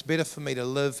decided it's better for me to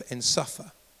live and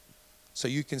suffer so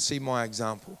you can see my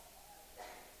example.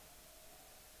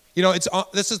 You know,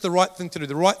 this is the right thing to do,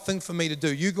 the right thing for me to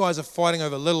do. You guys are fighting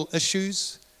over little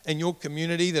issues in your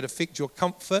community that affect your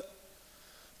comfort,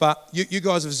 but you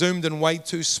guys have zoomed in way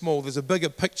too small. There's a bigger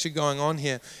picture going on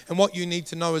here. And what you need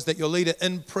to know is that your leader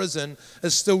in prison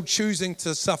is still choosing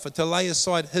to suffer, to lay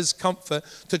aside his comfort,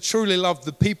 to truly love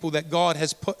the people that God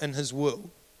has put in his world.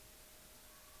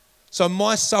 So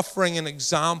my suffering and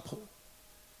example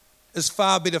is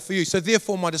far better for you. So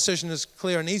therefore my decision is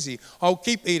clear and easy. I'll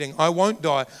keep eating. I won't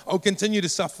die. I'll continue to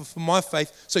suffer for my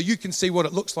faith so you can see what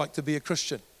it looks like to be a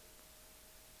Christian.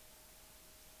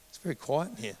 It's very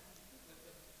quiet in here.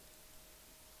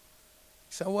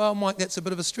 So, well, Mike, that's a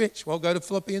bit of a stretch. Well, go to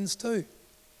Philippians 2.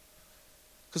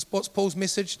 Because what's Paul's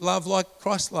message? Love like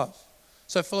Christ loved.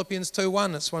 So Philippians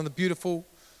 2:1, it's one of the beautiful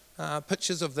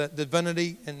pictures of the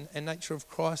divinity and nature of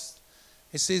Christ,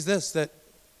 it says this, that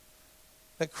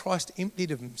Christ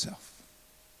emptied of himself.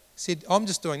 He said, I'm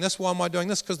just doing this. Why am I doing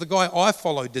this? Because the guy I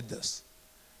follow did this.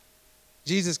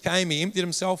 Jesus came, he emptied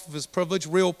himself of his privilege.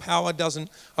 Real power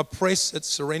doesn't oppress, it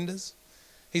surrenders.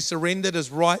 He surrendered his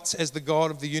rights as the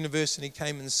God of the universe, and he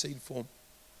came in seed form.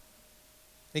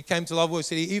 He came to love us.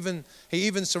 He even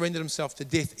surrendered himself to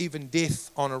death, even death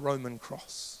on a Roman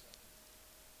cross.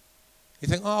 You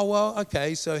think, oh, well,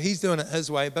 okay, so he's doing it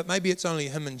his way, but maybe it's only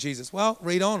him and Jesus. Well,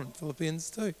 read on, Philippians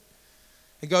 2.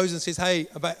 He goes and says, hey,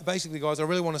 basically, guys, I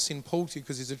really want to send Paul to you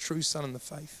because he's a true son in the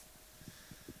faith.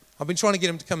 I've been trying to get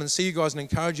him to come and see you guys and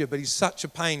encourage you, but he's such a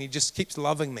pain. He just keeps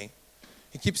loving me.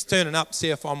 He keeps turning up, see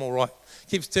if I'm all right.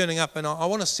 Keeps turning up, and I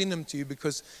want to send him to you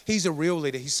because he's a real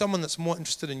leader. He's someone that's more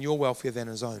interested in your welfare than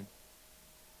his own.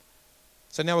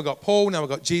 So now we've got Paul, now we've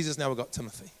got Jesus, now we've got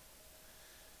Timothy.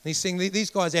 And he's saying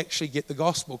these guys actually get the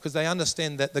gospel because they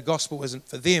understand that the gospel isn't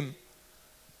for them.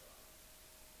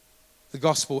 The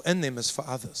gospel in them is for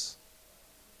others.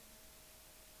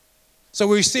 So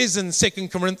where he says in 2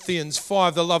 Corinthians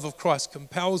 5, the love of Christ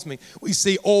compels me, we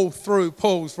see all through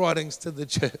Paul's writings to the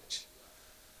church.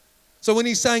 So when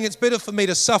he's saying it's better for me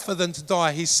to suffer than to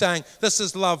die, he's saying this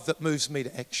is love that moves me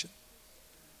to action.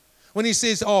 When he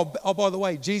says, oh, by the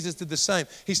way, Jesus did the same,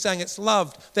 he's saying it's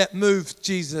love that moved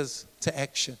Jesus to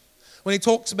action. When he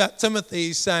talks about Timothy,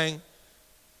 he's saying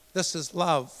this is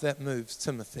love that moves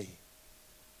Timothy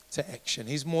to action.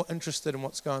 He's more interested in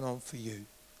what's going on for you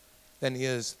than he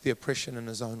is the oppression in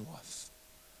his own life.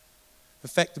 In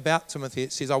fact, about Timothy,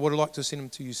 it says, I would have liked to send him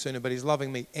to you sooner, but he's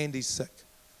loving me and he's sick.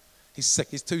 He's sick.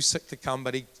 He's too sick to come,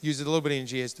 but he uses a little bit of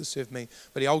energy to serve me.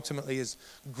 But he ultimately is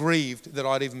grieved that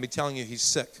I'd even be telling you he's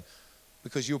sick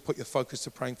because you'll put your focus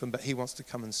to praying for him, but he wants to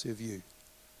come and serve you.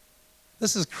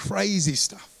 This is crazy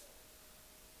stuff.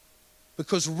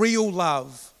 Because real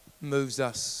love moves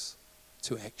us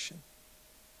to action.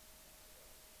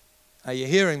 Are you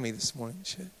hearing me this morning,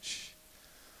 church?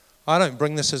 I don't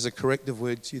bring this as a corrective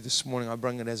word to you this morning. I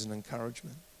bring it as an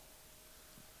encouragement.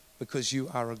 Because you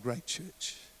are a great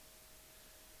church.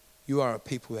 You are a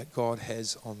people that God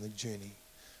has on the journey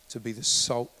to be the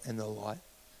salt and the light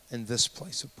in this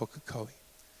place of Pukekohe.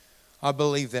 I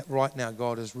believe that right now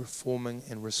God is reforming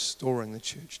and restoring the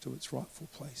church to its rightful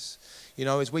place. You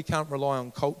know, as we can't rely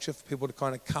on culture for people to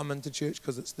kind of come into church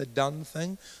because it's the done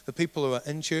thing, the people who are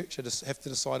in church have to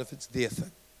decide if it's their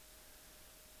thing.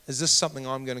 Is this something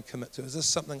I'm going to commit to? Is this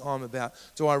something I'm about?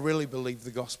 Do I really believe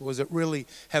the gospel? Is it really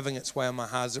having its way on my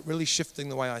heart? Is it really shifting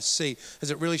the way I see? Is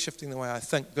it really shifting the way I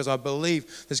think? Because I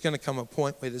believe there's going to come a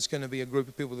point where there's going to be a group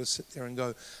of people that sit there and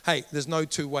go, hey, there's no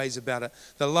two ways about it.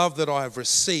 The love that I have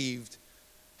received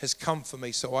has come for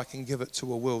me so I can give it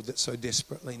to a world that so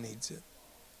desperately needs it.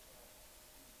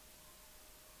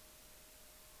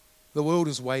 The world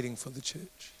is waiting for the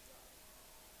church.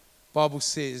 The Bible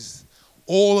says,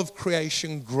 all of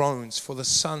creation groans for the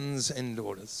sons and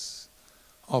daughters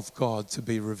of God to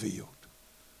be revealed.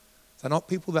 They're not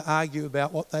people that argue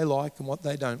about what they like and what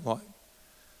they don't like.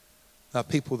 They're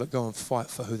people that go and fight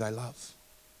for who they love.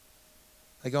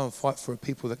 They go and fight for a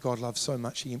people that God loves so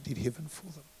much he emptied heaven for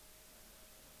them.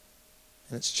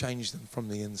 And it's changed them from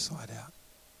the inside out.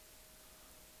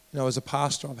 You know, as a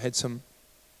pastor, I've had some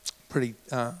pretty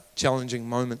challenging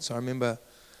moments. I remember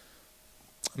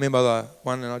the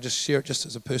one, and I'll just share it just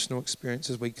as a personal experience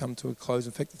as we come to a close.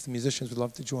 In fact, if the musicians would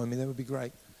love to join me, that would be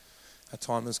great. Our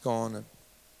time is gone.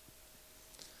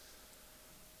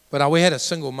 But we had a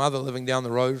single mother living down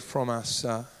the road from us,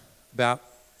 about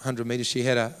 100 metres. She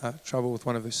had a trouble with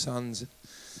one of her sons.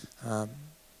 And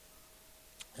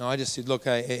I just said, look,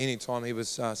 at any time he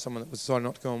was someone that was decided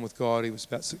not to go on with God, he was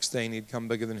about 16, he'd come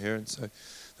bigger than her, and so there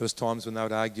was times when they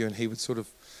would argue and he would sort of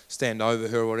stand over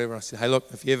her or whatever. I said, hey, look,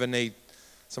 if you ever need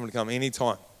someone to come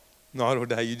anytime, night or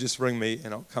day, you just ring me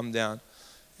and I'll come down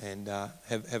and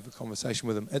have a conversation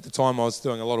with him. At the time I was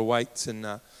doing a lot of weights and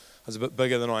I was a bit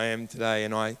bigger than I am today,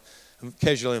 and I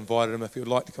casually invited him if he would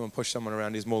like to come and push someone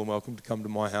around, he's more than welcome to come to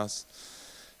my house.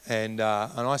 And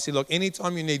I said, look,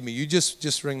 anytime you need me, you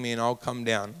just ring me and I'll come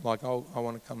down. Like I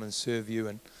want to come and serve you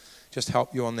and just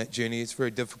help you on that journey. It's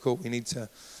very difficult. We need to,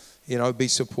 be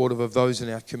supportive of those in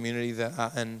our community that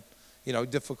are in,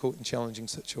 difficult and challenging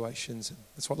situations. And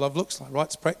that's what love looks like, right?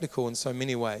 It's practical in so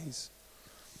many ways.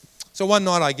 So one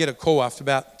night I get a call after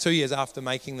about 2 years after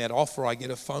making that offer, I get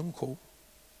a phone call.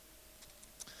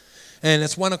 And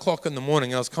it's 1 o'clock in the morning.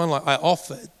 And I was kind of like, I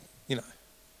offered,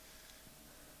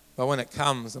 But when it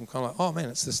comes, I'm kind of like, oh man,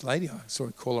 it's this lady. I saw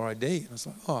her caller ID. And I was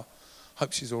like, oh,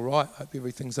 hope she's all right. Hope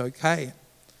everything's okay.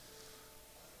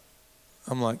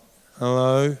 I'm like,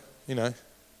 hello, middle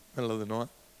of the night.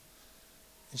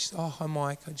 And she said, "Oh, hi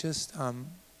Mike, I just,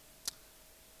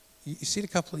 you said a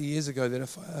couple of years ago that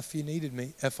if you needed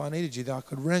me, if I needed you, that I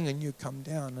could ring and you'd come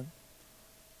down."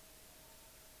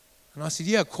 And I said,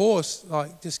 "Yeah, of course.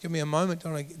 Like, just give me a moment.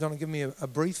 Don't want to give me a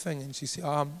briefing?" And she said,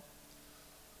 "I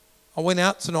went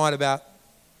out tonight about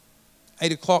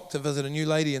 8 o'clock to visit a new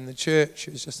lady in the church. She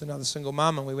was just another single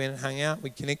mum, and we went and hung out. We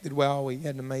connected well. We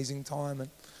had an amazing time.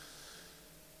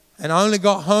 And I only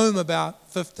got home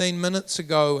about 15 minutes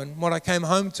ago, and what I came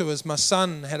home to is my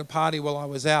son had a party while I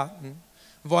was out and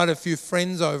invited a few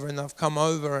friends over, and they've come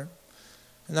over,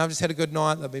 and they've just had a good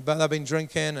night. They've been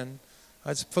drinking, and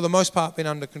it's for the most part been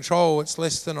under control. It's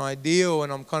less than ideal,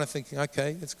 and I'm kind of thinking,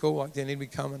 okay, it's cool. Like, they need to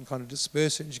come and kind of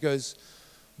disperse it." And she goes,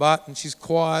 and she's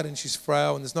quiet and she's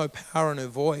frail and there's no power in her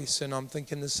voice. And I'm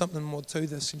thinking there's something more to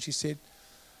this. And she said,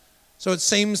 "So it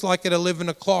seems like at 11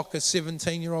 o'clock, a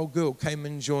 17-year-old girl came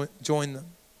and joined them.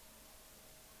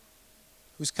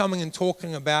 Who's coming and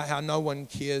talking about how no one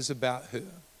cares about her.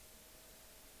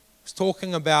 Was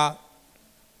talking about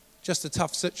just a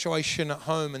tough situation at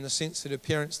home in the sense that her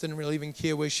parents didn't really even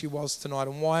care where she was tonight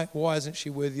and why isn't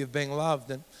she worthy of being loved."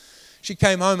 And she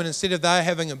came home, and instead of they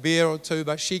having a beer or two,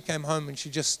 but she came home and she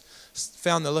just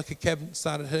found the liquor cabinet and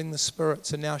started hitting the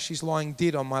spirits, and now she's lying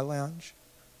dead on my lounge.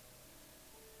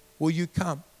 Will you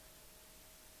come?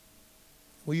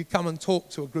 Will you come and talk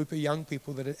to a group of young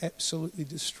people that are absolutely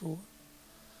distraught?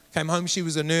 Came home, she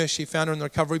was a nurse. She found her in the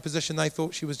recovery position. They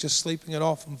thought she was just sleeping it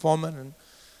off and vomit, and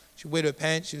she wet her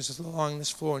pants. She was just lying on this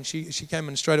floor, and she came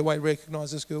in straight away,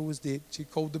 recognized this girl was dead. She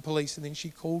called the police, and then she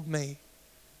called me.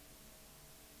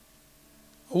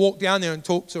 I walked down there and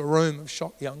talked to a room of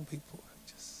shocked young people.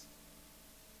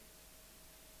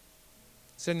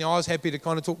 Suddenly I was happy to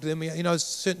kind of talk to them. You know,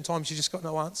 certain times you just got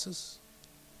no answers.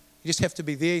 You just have to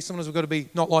be there. Sometimes we've got to be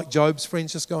not like Job's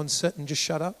friends, just go and sit and just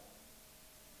shut up.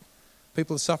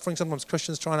 People are suffering. Sometimes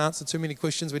Christians try and answer too many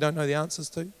questions we don't know the answers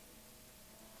to.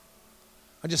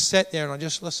 I just sat there and I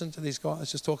just listened to these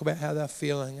guys just talk about how they're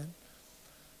feeling, and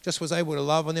just was able to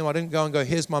love on them. I didn't go and go,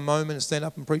 "Here's my moment," and stand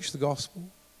up and preach the gospel.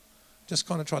 Just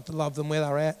kind of tried to love them where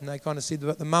they're at, and they kind of said,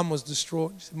 but the mum was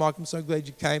distraught. She said, "Mike, I'm so glad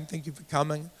you came. Thank you for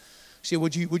coming." She said,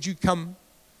 would you come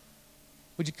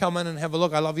in and have a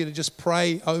look? I'd love you to just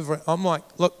pray over it." I'm like,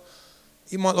 look,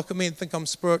 you might look at me and think I'm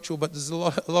spiritual, but there's a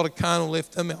lot of carnal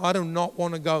left in me. I do not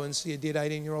want to go and see a dead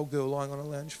 18-year-old girl lying on a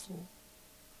lounge floor.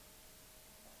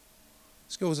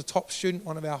 This girl was a top student,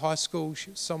 one of our high schools. She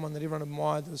was someone that everyone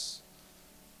admired.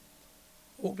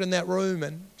 Walked in that room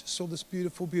and just saw this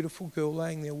beautiful, beautiful girl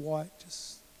laying there white.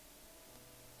 She's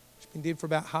been dead for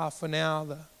about half an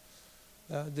hour.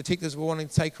 The detectives were wanting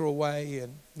to take her away,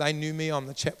 and they knew me. I'm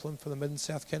the chaplain for the Mid and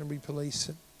South Canterbury Police.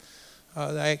 And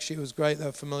it was great. They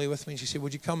were familiar with me. And she said,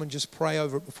 "Would you come and just pray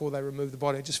over it before they remove the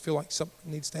body? I just feel like something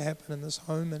needs to happen in this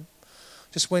home." And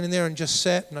just went in there and just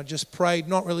sat, and I just prayed,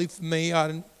 not really for me. I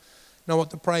didn't know what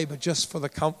to pray, but just for the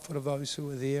comfort of those who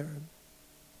were there. And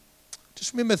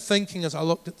just remember thinking as I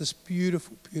looked at this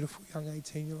beautiful, beautiful young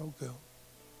 18-year-old girl.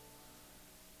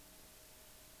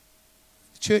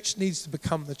 The church needs to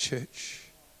become the church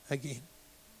again.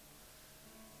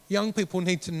 Young people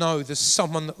need to know there's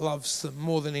someone that loves them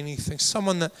more than anything,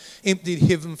 someone that emptied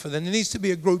heaven for them. There needs to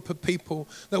be a group of people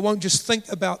that won't just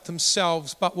think about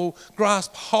themselves, but will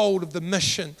grasp hold of the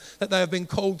mission that they have been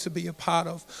called to be a part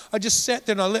of. I just sat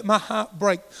there and I let my heart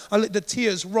break. I let the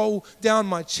tears roll down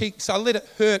my cheeks. I let it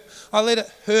hurt. I let it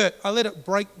hurt. I let it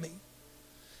break me.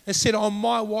 And said, "On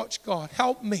my watch, God,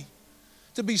 help me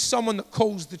to be someone that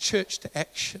calls the church to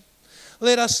action.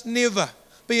 Let us never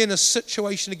be in a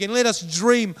situation again. Let us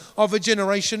dream of a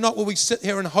generation, not where we sit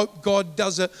here and hope God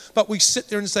does it, but we sit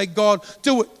there and say, God,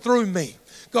 do it through me.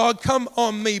 God, come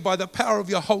on me by the power of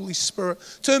your Holy Spirit.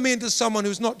 Turn me into someone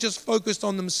who's not just focused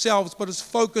on themselves, but is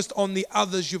focused on the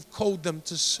others you've called them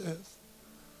to serve."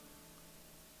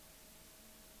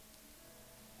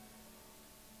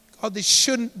 God, there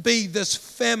shouldn't be this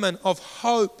famine of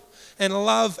hope and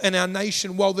love in our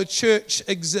nation while the church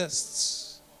exists.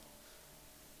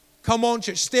 Come on,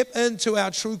 church, step into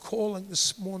our true calling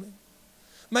this morning.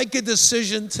 Make a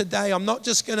decision today. I'm not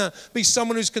just going to be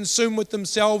someone who's consumed with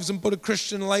themselves and put a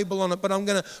Christian label on it, but I'm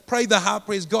going to pray the heart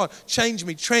prayers. God, change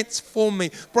me, transform me,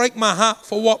 break my heart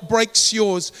for what breaks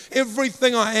yours.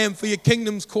 Everything I am for your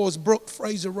kingdom's cause. Brooke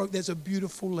Fraser wrote, there's a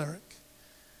beautiful lyric.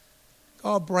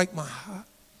 God, break my heart.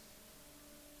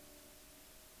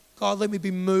 God, let me be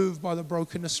moved by the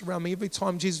brokenness around me. Every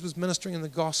time Jesus was ministering in the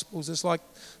Gospels, it's like,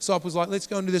 disciples like, let's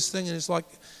go and do this thing. And it's like,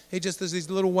 there's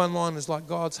these little one-liners like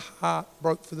God's heart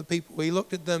broke for the people. He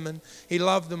looked at them and he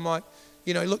loved them like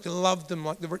He looked and loved him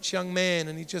like the rich young man,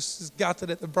 and he just is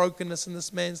gutted at the brokenness in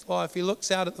this man's life. He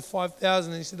looks out at the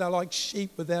 5,000 and he said, they're like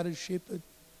sheep without a shepherd.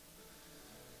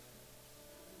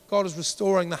 God is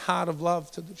restoring the heart of love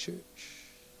to the church,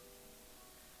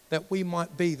 that we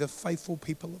might be the faithful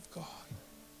people of God.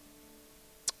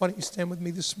 Why don't you stand with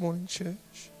me this morning, church?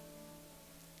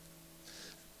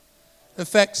 In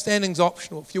fact, standing's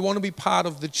optional. If you want to be part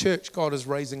of the church God is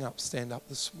raising up, stand up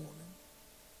this morning.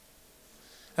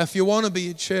 If you want to be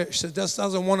a church that just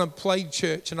doesn't want to play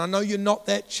church, and I know you're not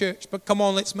that church, but come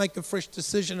on, let's make a fresh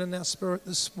decision in our spirit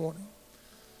this morning.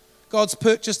 God's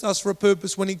purchased us for a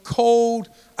purpose. When He called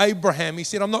Abraham, He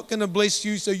said, I'm not going to bless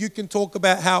you so you can talk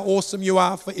about how awesome you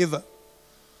are forever.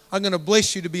 I'm going to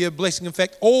bless you to be a blessing. In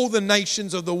fact, all the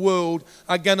nations of the world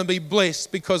are going to be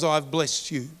blessed because I've blessed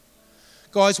you.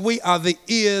 Guys, we are the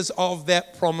heirs of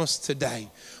that promise today.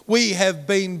 We have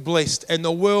been blessed, and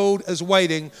the world is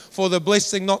waiting for the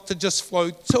blessing not to just flow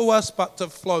to us, but to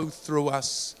flow through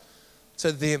us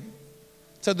to them,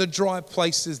 to the dry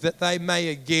places, that they may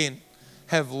again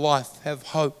have life, have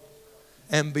hope,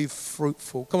 and be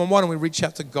fruitful. Come on, why don't we reach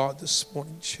out to God this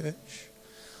morning, church?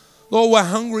 Lord, we're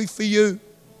hungry for you.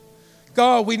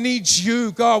 God, we need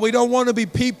you. God, we don't want to be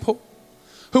people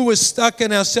who are stuck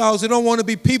in ourselves. We don't want to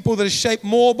be people that are shaped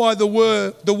more by the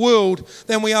world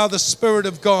than we are the Spirit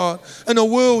of God. In a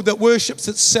world that worships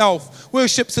itself,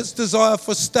 worships its desire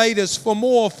for status, for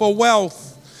more, for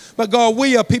wealth. But God,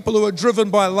 we are people who are driven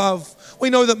by love. We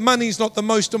know that money is not the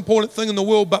most important thing in the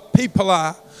world, but people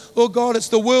are. Lord God, it's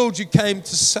the world you came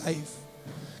to save.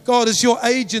 God, as your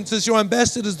agents, as your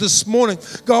ambassadors this morning,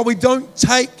 God, we don't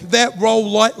take that role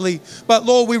lightly, but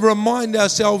Lord, we remind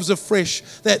ourselves afresh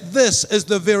that this is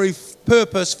the very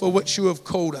purpose for which you have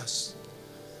called us.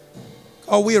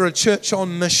 God, we are a church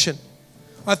on mission.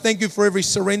 I thank you for every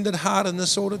surrendered heart in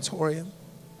this auditorium.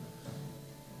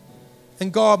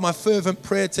 And God, my fervent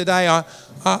prayer today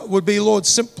would be, Lord,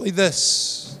 simply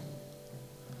this.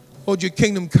 Lord, your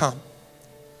kingdom come.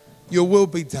 Your will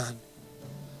be done.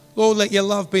 Lord, let your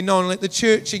love be known. Let the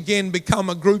church again become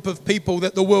a group of people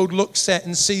that the world looks at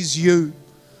and sees you.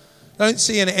 Don't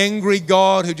see an angry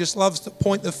God who just loves to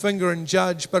point the finger and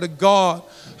judge, but a God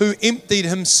who emptied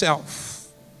himself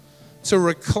to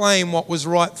reclaim what was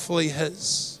rightfully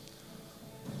his.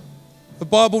 The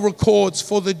Bible records,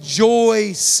 for the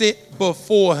joy set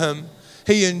before him,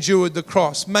 he endured the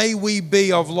cross. May we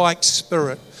be of like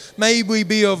spirit. May we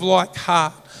be of like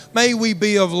heart. May we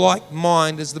be of like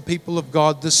mind as the people of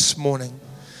God this morning.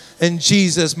 In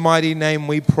Jesus' mighty name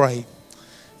we pray.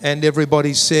 And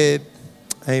everybody said,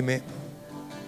 amen.